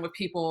stand with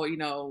people,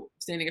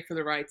 standing up for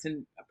the rights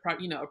and,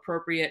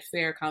 appropriate,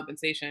 fair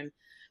compensation.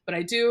 But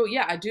I do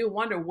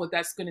wonder what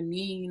that's going to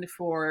mean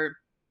for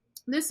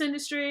this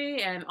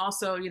industry and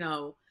also,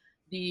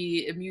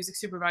 the music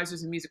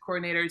supervisors and music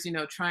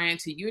coordinators, trying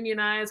to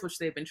unionize, which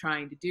they've been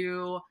trying to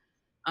do.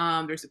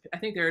 I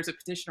think there is a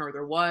petition, or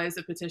there was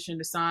a petition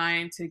to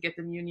sign to get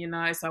them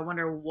unionized. So I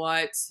wonder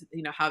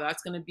how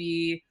that's going to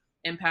be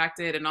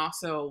impacted, and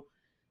also,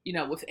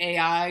 with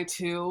AI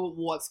too,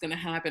 what's going to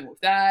happen with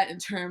that in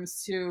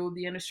terms to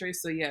the industry.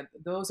 So yeah,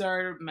 those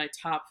are my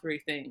top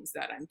three things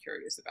that I'm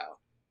curious about.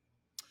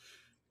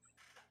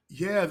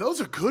 Yeah, those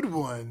are good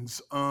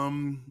ones.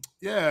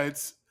 Yeah,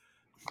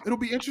 it'll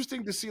be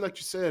interesting to see, like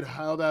you said,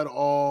 how that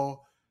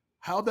all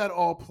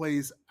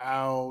plays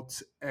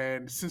out.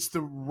 And since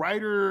the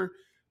writers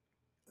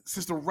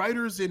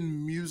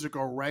in music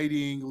are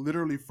writing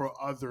literally for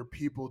other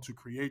people to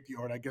create the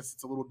art, I guess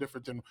it's a little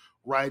different than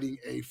writing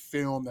a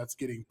film that's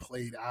getting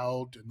played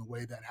out and the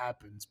way that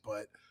happens.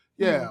 But Mhm.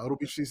 yeah, it'll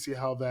be interesting to see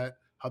how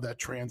that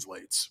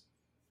translates.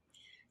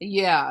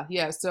 Yeah,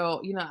 yeah.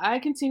 So, I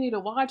continue to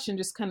watch and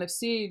just kind of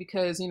see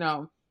because,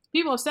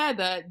 people have said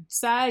that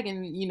SAG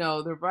and,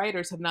 the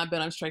writers have not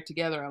been on strike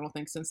together, I don't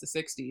think, since the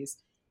 60s.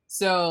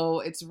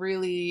 So it's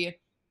really,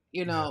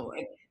 you Yeah. know,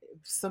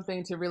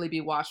 something to really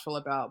be watchful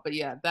about. But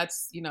yeah,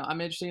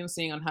 I'm interested in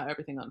seeing on how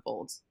everything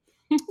unfolds.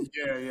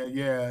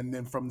 Yeah. And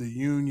then from the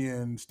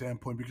union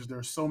standpoint, because there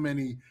are so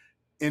many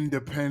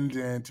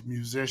independent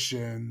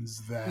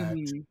musicians that,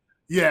 Hmm.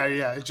 yeah,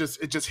 it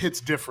just hits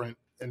different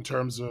in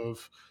terms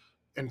of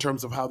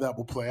how that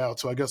will play out.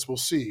 So I guess we'll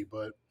see.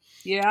 But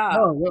Yeah.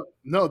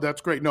 no,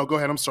 that's great. No, go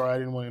ahead. I'm sorry, I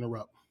didn't want to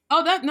interrupt.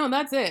 Oh, no,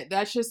 that's it.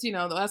 That's just,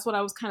 that's what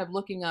I was kind of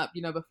looking up,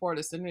 before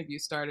this interview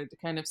started to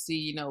kind of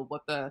see,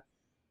 what the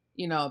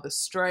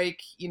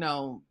strike,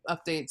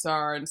 updates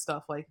are and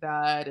stuff like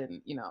that.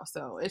 And,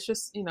 so it's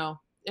just,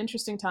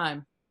 interesting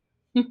time.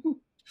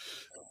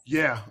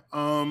 Yeah,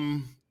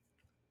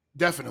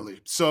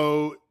 definitely.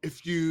 So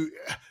if you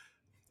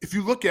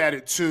look at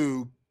it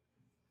too,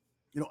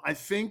 I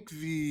think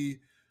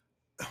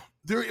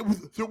there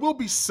will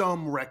be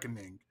some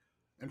reckoning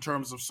in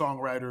terms of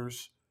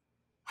songwriters,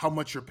 how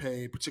much you're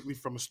paid, particularly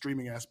from a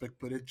streaming aspect,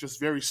 but it's just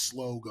very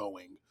slow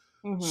going.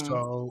 Mm-hmm.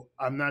 So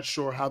I'm not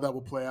sure how that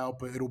will play out,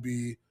 but it'll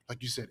be,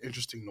 like you said,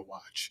 interesting to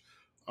watch.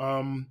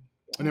 Um,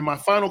 and then my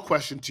final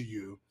question to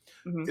you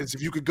Mm-hmm. is,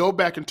 if you could go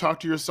back and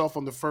talk to yourself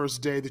on the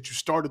first day that you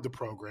started the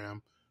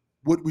program,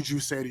 what would you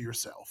say to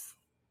yourself?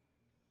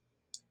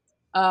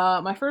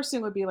 My first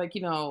thing would be like,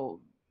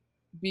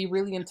 be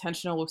really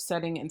intentional with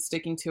setting and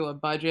sticking to a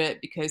budget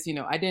because,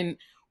 I didn't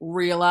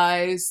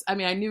realize, I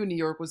mean, I knew New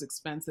York was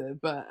expensive,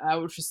 but I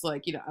was just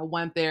like, I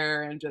went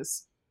there and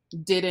just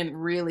didn't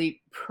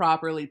really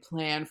properly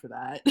plan for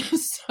that.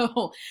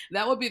 So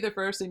that would be the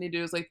first thing to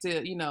do is like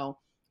to,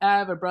 I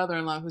have a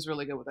brother-in-law who's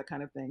really good with that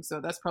kind of thing.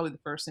 So that's probably the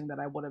first thing that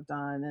I would have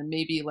done. And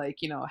maybe like,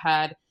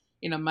 had,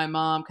 my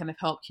mom kind of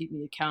help keep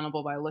me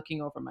accountable by looking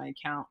over my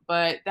account.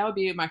 But that would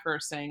be my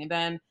first thing. And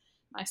then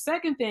my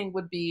second thing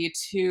would be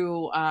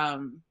to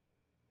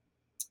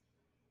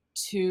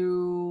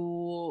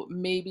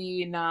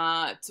maybe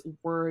not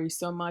worry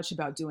so much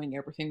about doing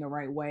everything the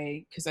right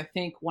way. Because I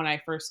think when I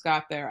first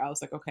got there, I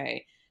was like,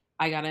 okay,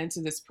 I got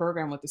into this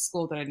program with the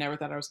school that I never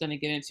thought I was going to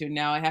get into.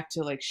 Now I have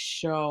to like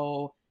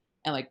show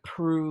and like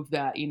prove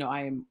that,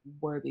 I am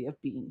worthy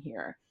of being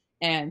here.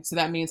 And so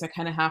that means I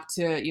kind of have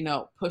to,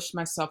 push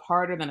myself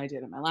harder than I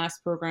did in my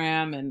last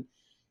program and,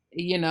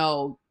 you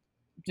know,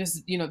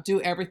 just,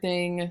 do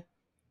everything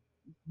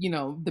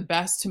the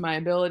best to my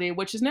ability,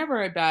 which is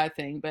never a bad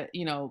thing, but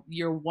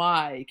your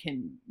why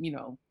can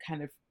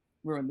kind of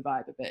ruin the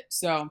vibe a bit.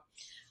 So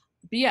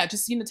but yeah,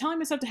 just telling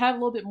myself to have a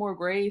little bit more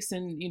grace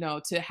and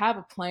to have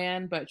a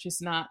plan but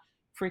just not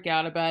freak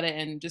out about it,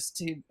 and just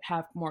to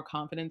have more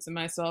confidence in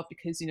myself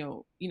because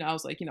I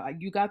was like,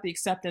 you got the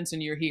acceptance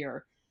and you're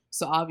here,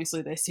 so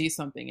obviously they see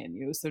something in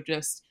you, so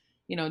just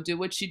do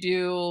what you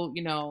do.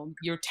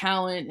 Your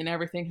talent and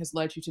everything has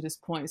led you to this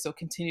point, so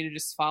continue to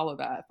just follow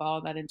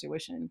that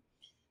intuition.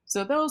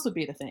 So those would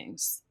be the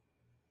things.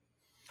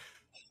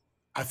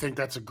 I think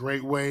that's a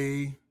great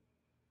way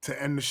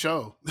to end the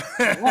show.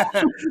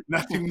 Yeah.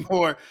 Nothing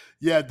more.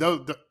 Yeah,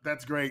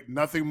 that's great.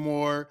 Nothing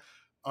more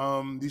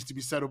needs to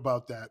be said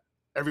about that.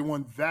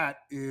 Everyone, that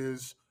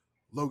is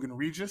Logan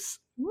Regis,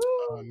 Woo.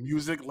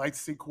 music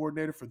licensing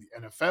coordinator for the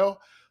NFL.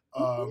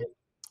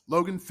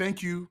 Logan,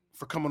 thank you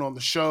for coming on the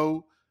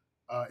show.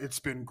 It's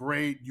been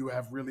great. You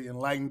have really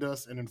enlightened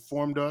us and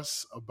informed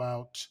us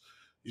about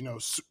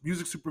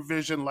music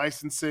supervision,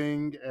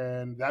 licensing,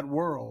 and that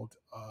world.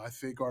 I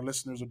think our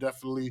listeners are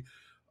definitely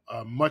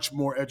much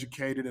more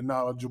educated and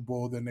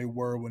knowledgeable than they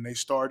were when they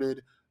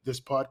started this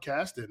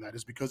podcast, and that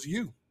is because of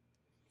you.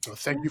 So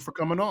thank you for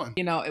coming on.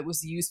 It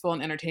was useful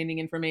and entertaining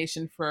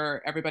information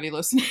for everybody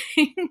listening.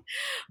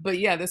 But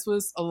yeah, this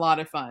was a lot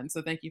of fun.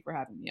 So thank you for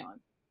having me on.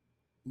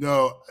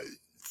 No,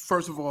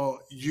 first of all,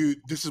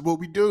 this is what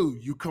we do.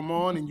 You come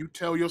on and you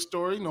tell your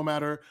story no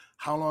matter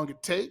how long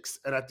it takes.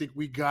 And I think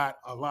we got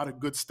a lot of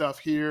good stuff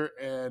here.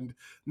 And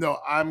no,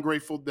 I'm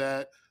grateful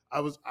that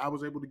I was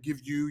able to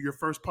give you your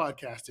first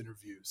podcast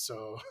interview.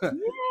 So that's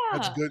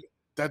Yeah. good.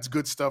 That's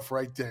good stuff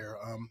right there.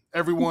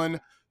 Everyone,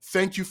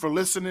 thank you for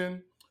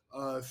listening.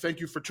 Thank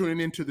you for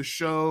tuning into the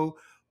show.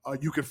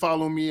 You can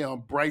follow me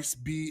on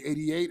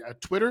BryceB88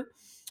 at Twitter.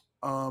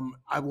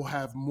 I will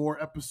have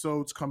more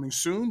episodes coming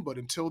soon, but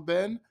until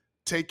then,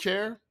 take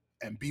care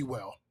and be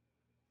well.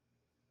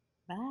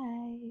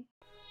 Bye.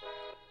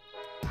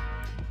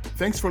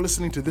 Thanks for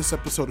listening to this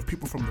episode of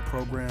People from the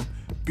Program.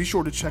 Be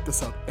sure to check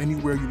us out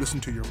anywhere you listen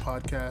to your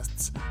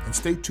podcasts and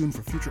stay tuned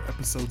for future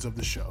episodes of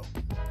the show.